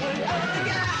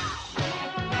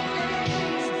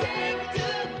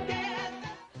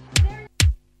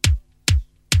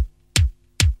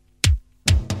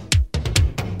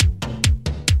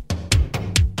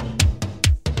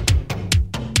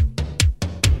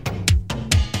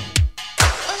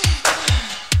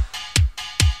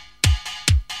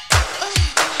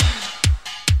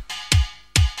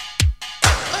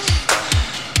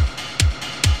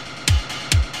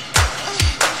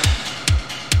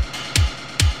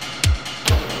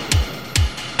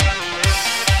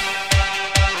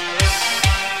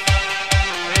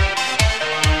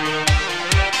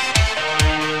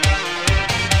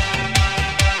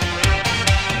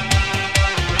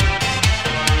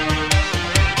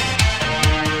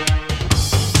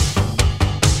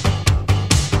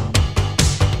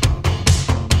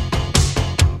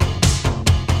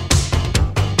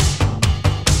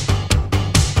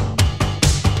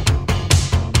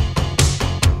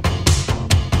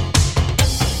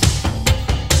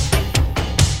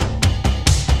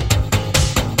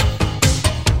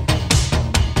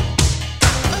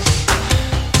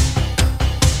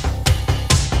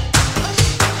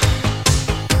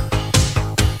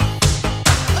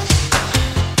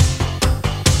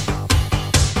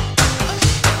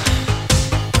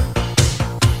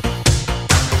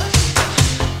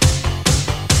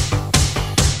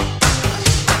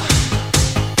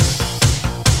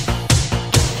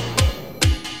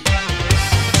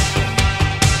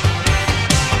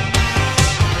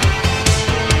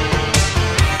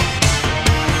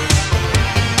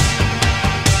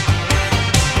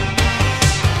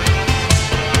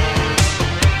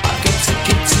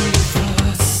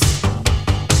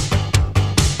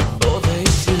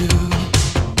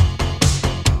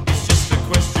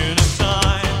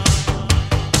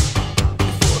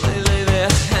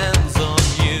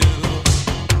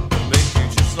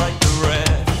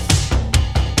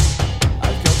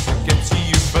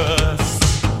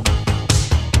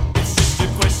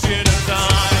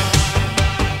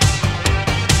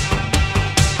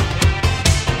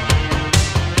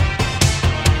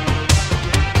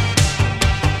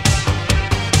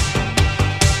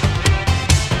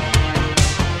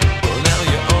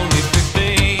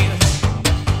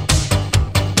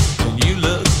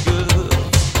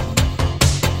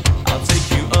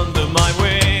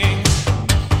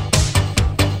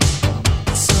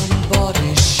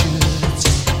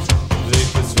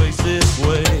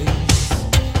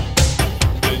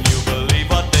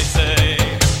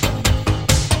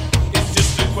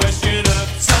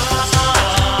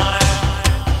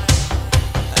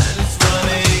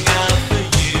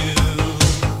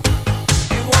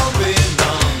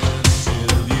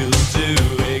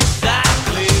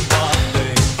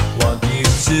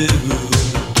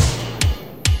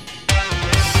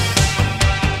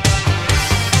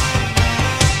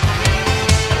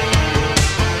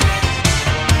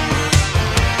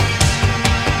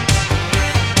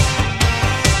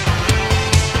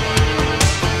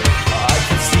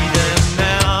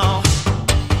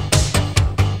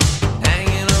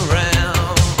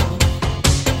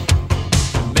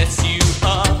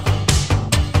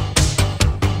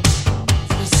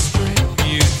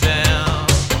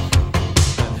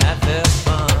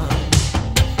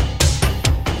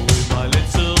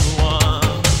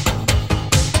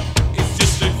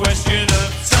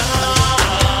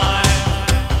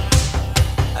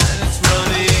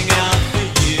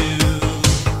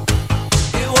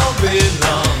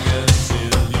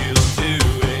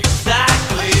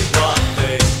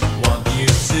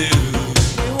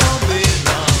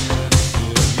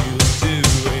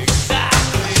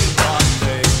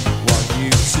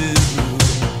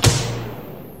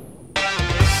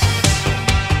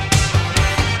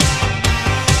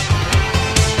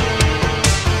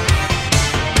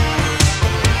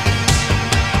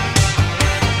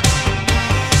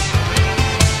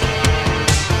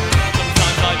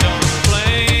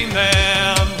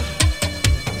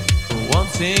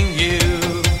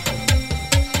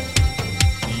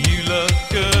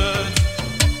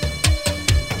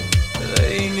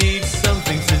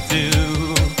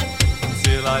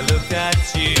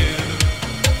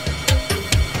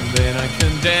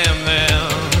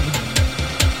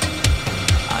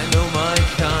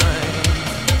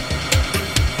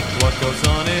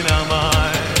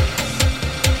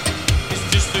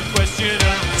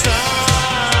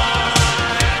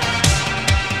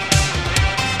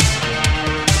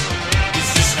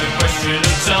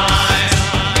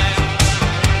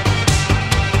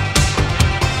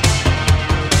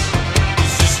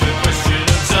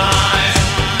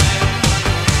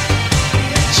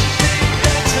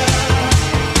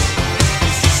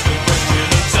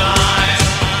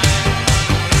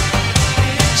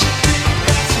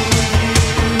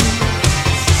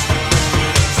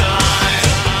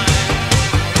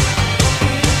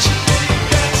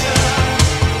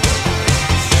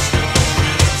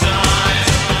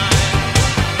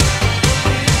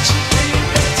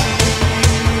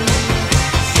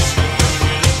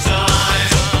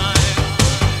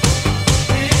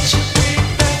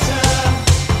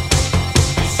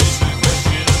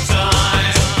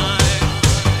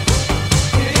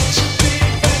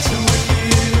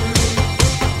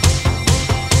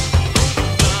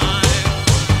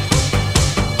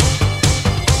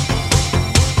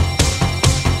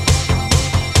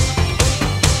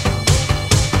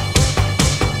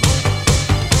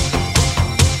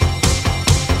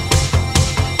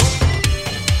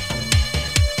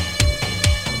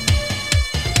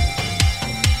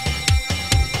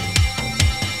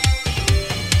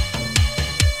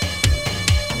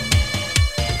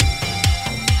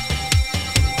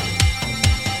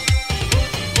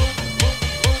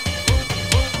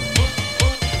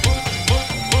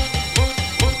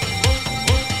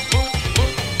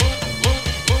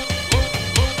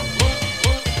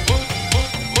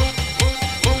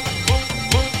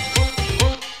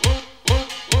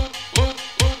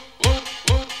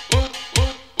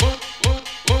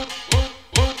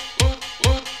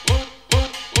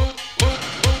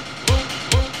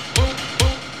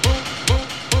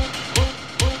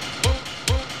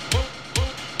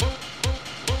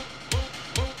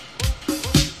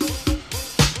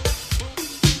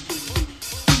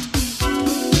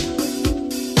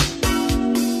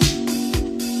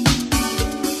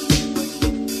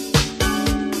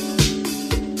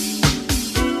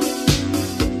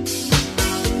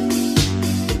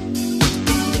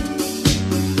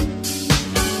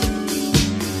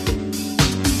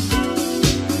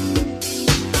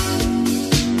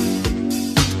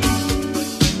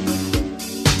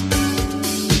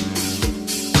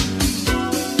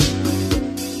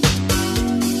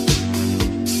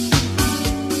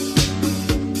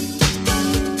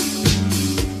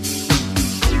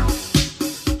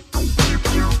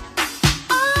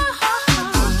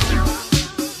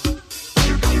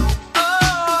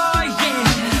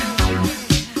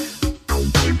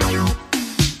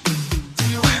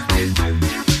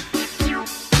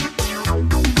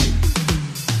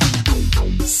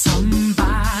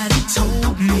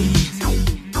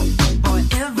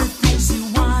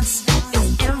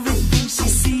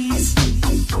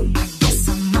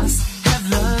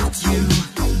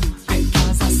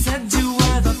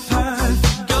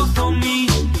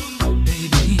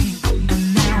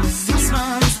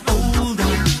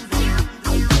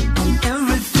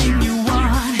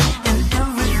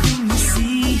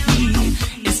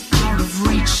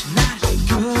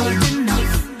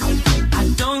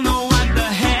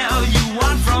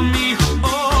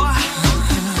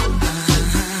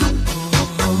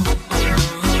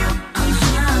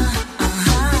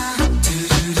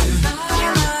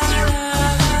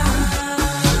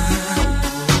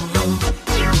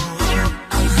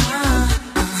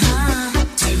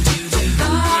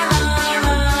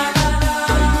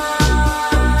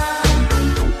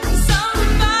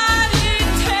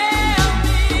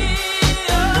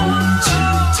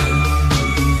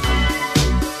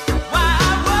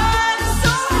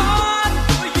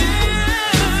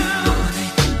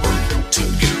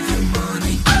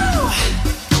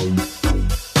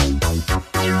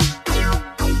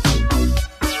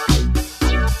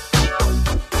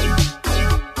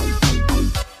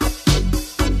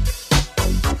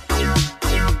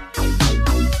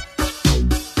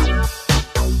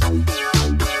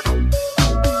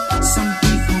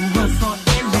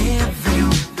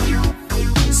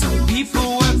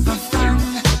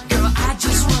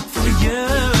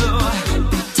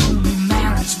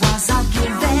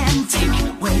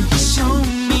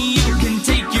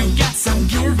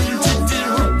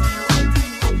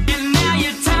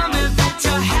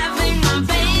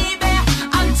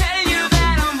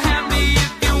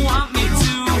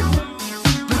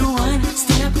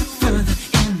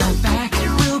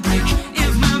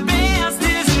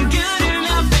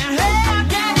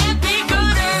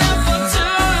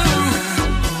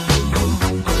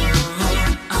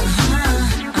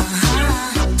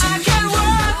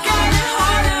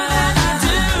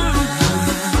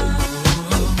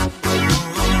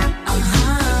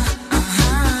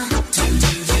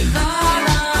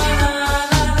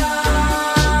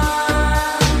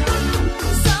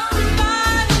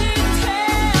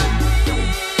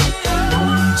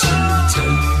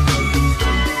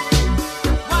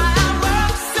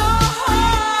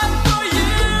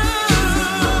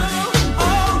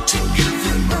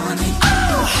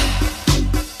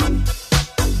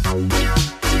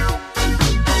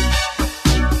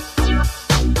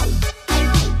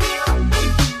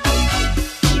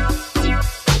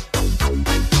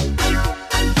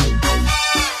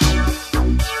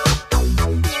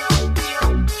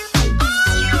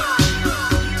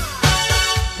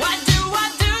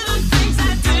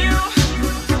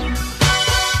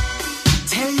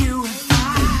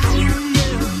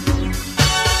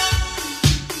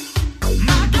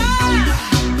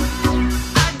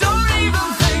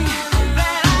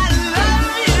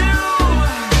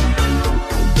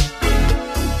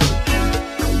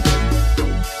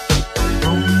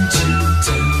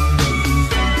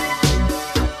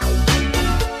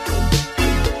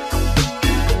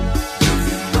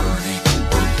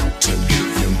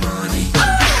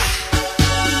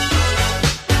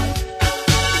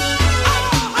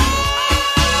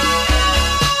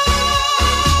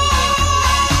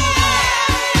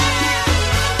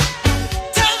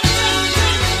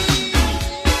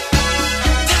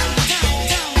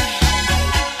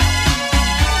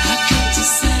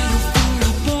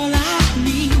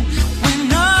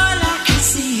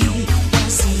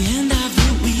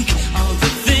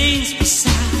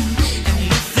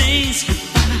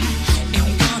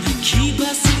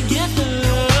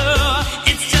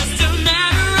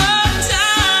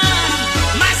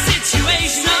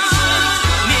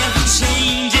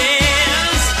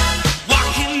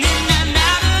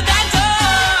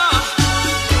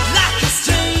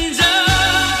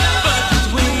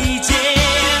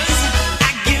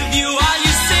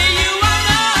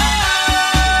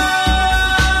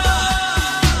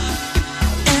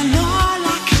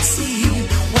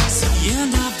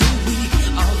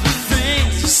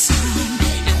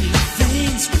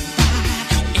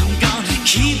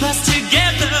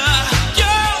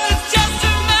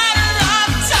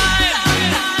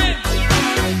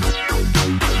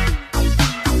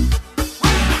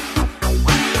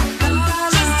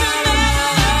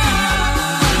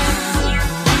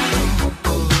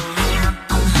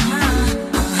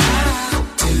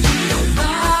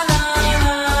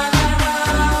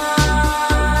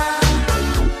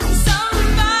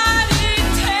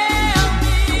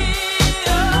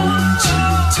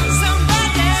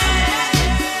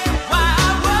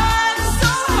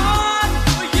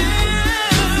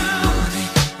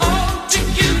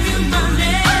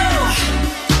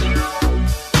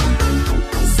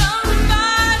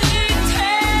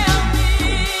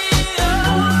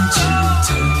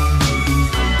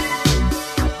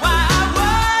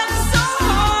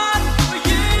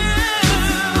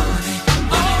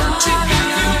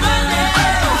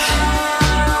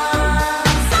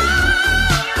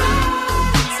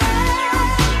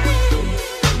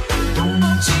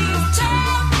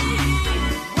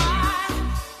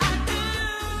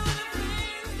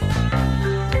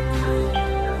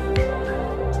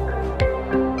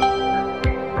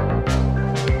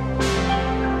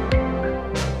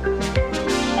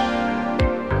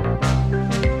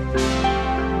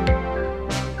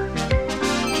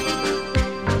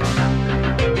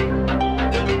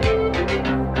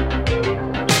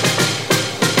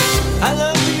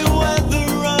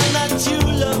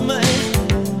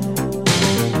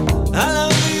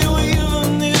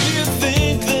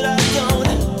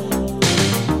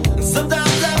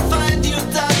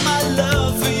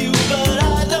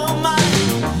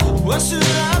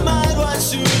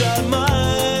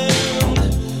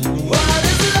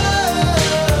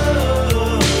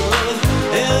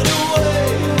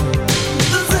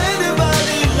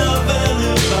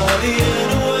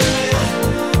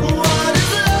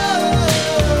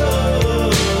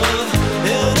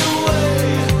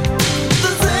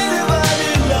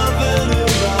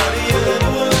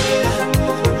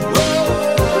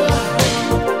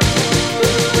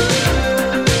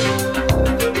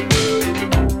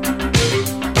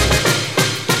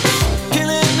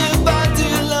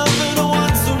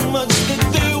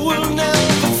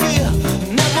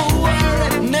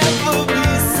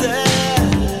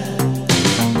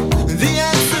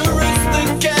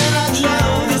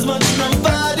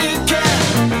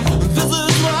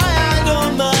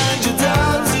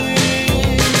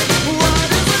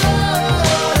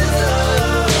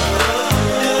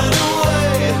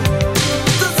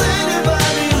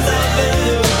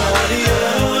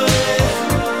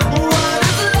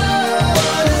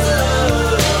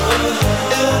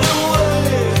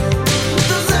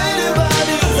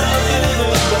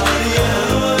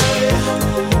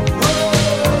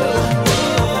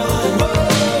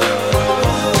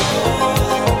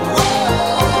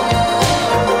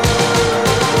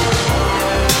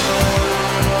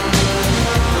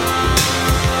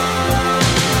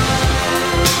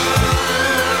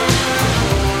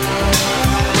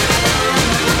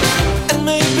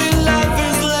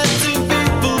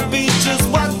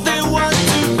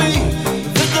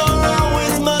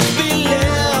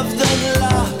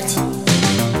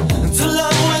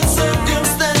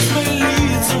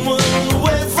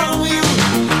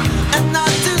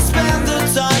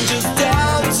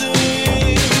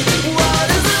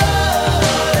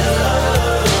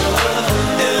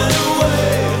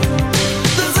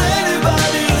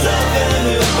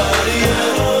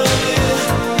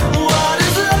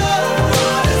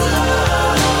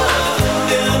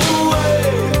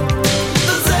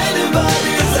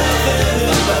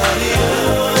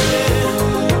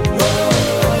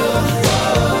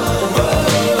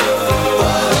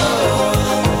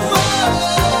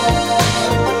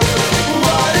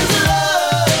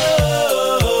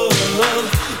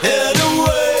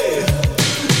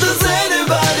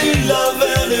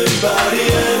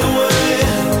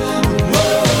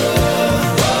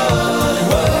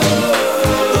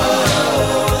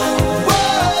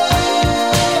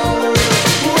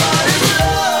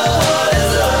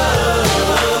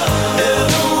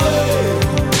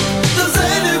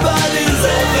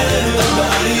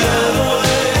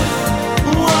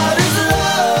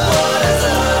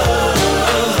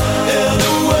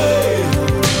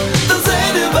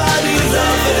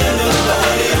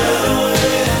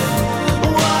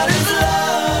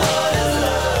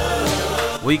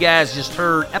 guys just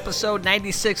heard episode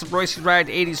 96 of Royce's Ride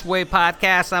the 80s Way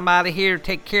podcast. I'm out of here.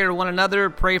 Take care of one another.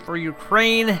 Pray for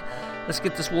Ukraine. Let's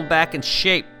get this one back in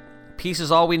shape. Peace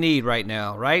is all we need right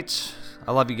now, right?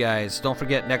 I love you guys. Don't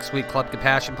forget, next week, Club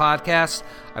Compassion podcast.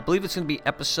 I believe it's going to be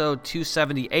episode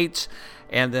 278,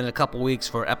 and then a couple weeks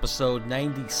for episode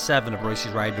 97 of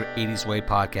Royce's Ride the 80s Way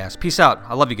podcast. Peace out.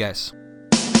 I love you guys.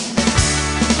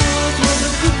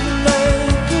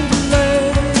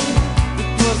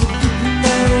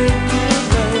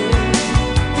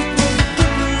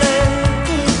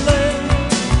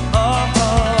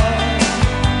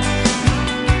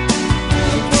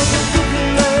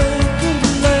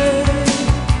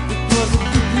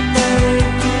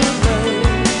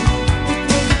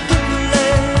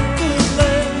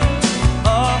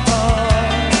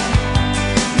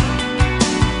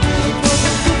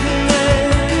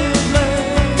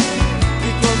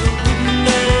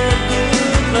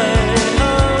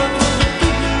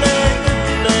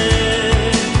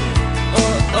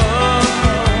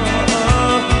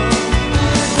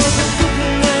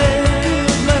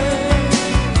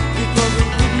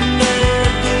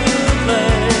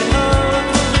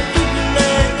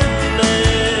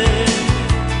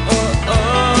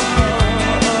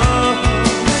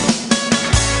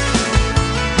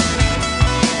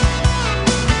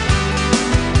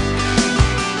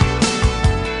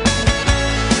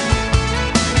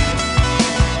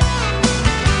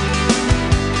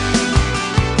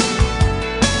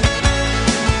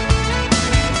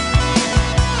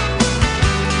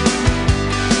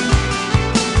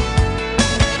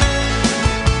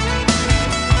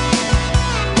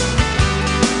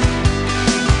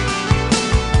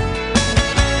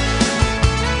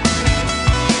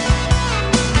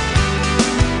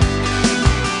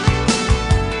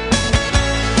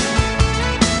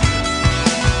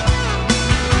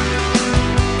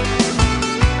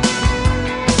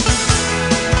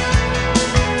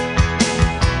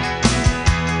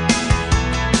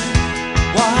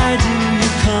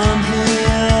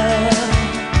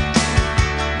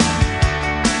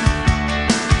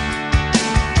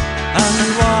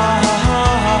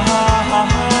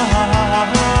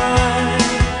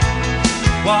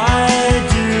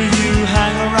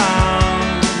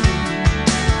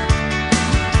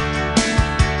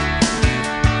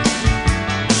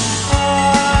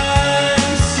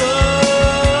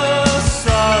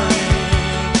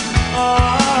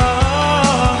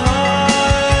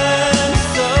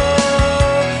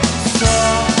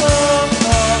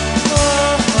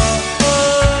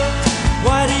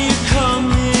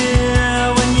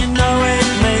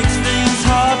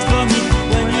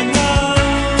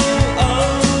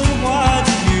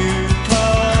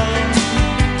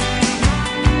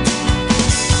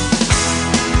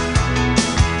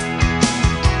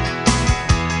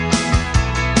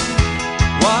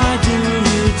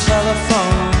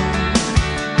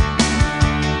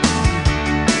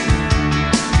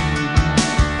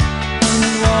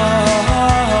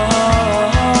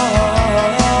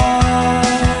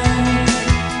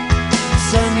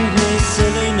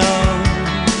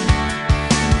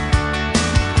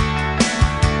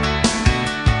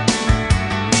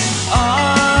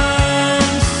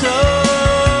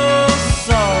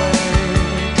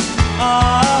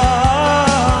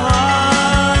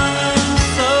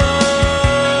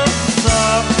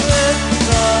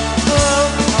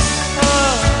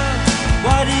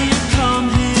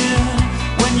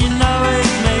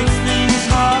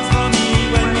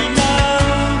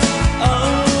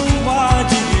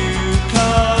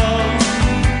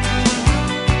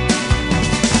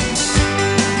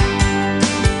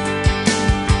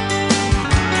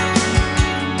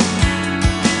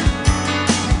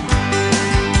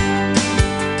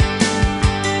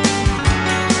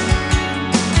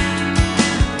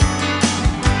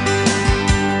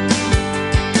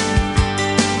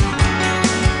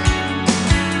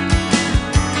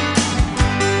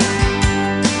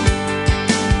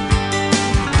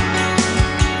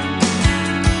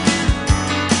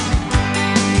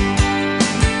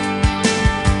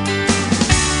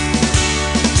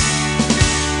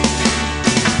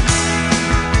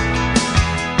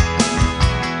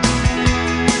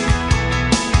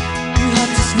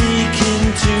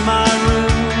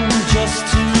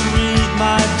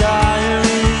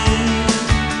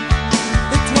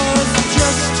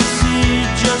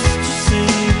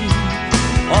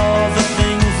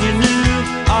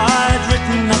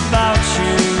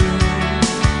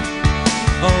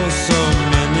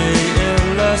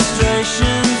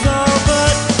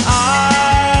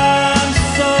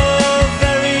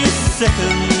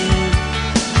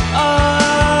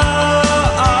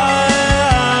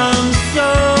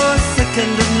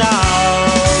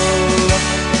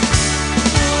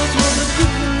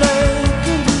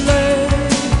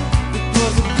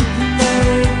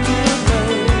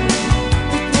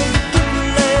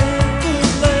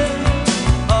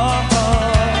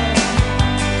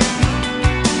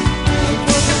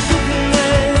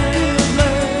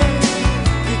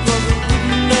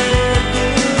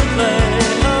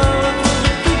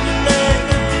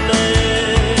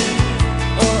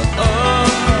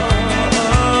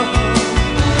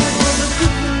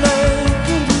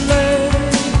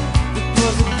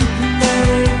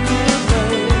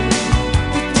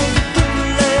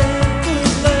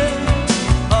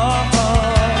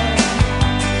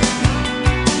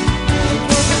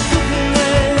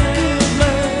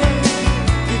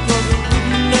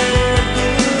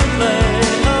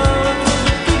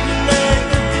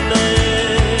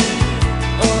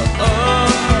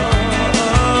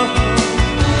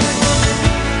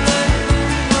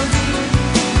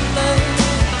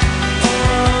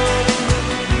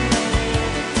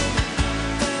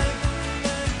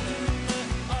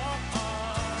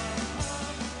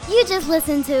 You just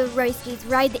listened to Royski's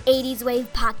Ride the 80s Wave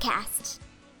podcast.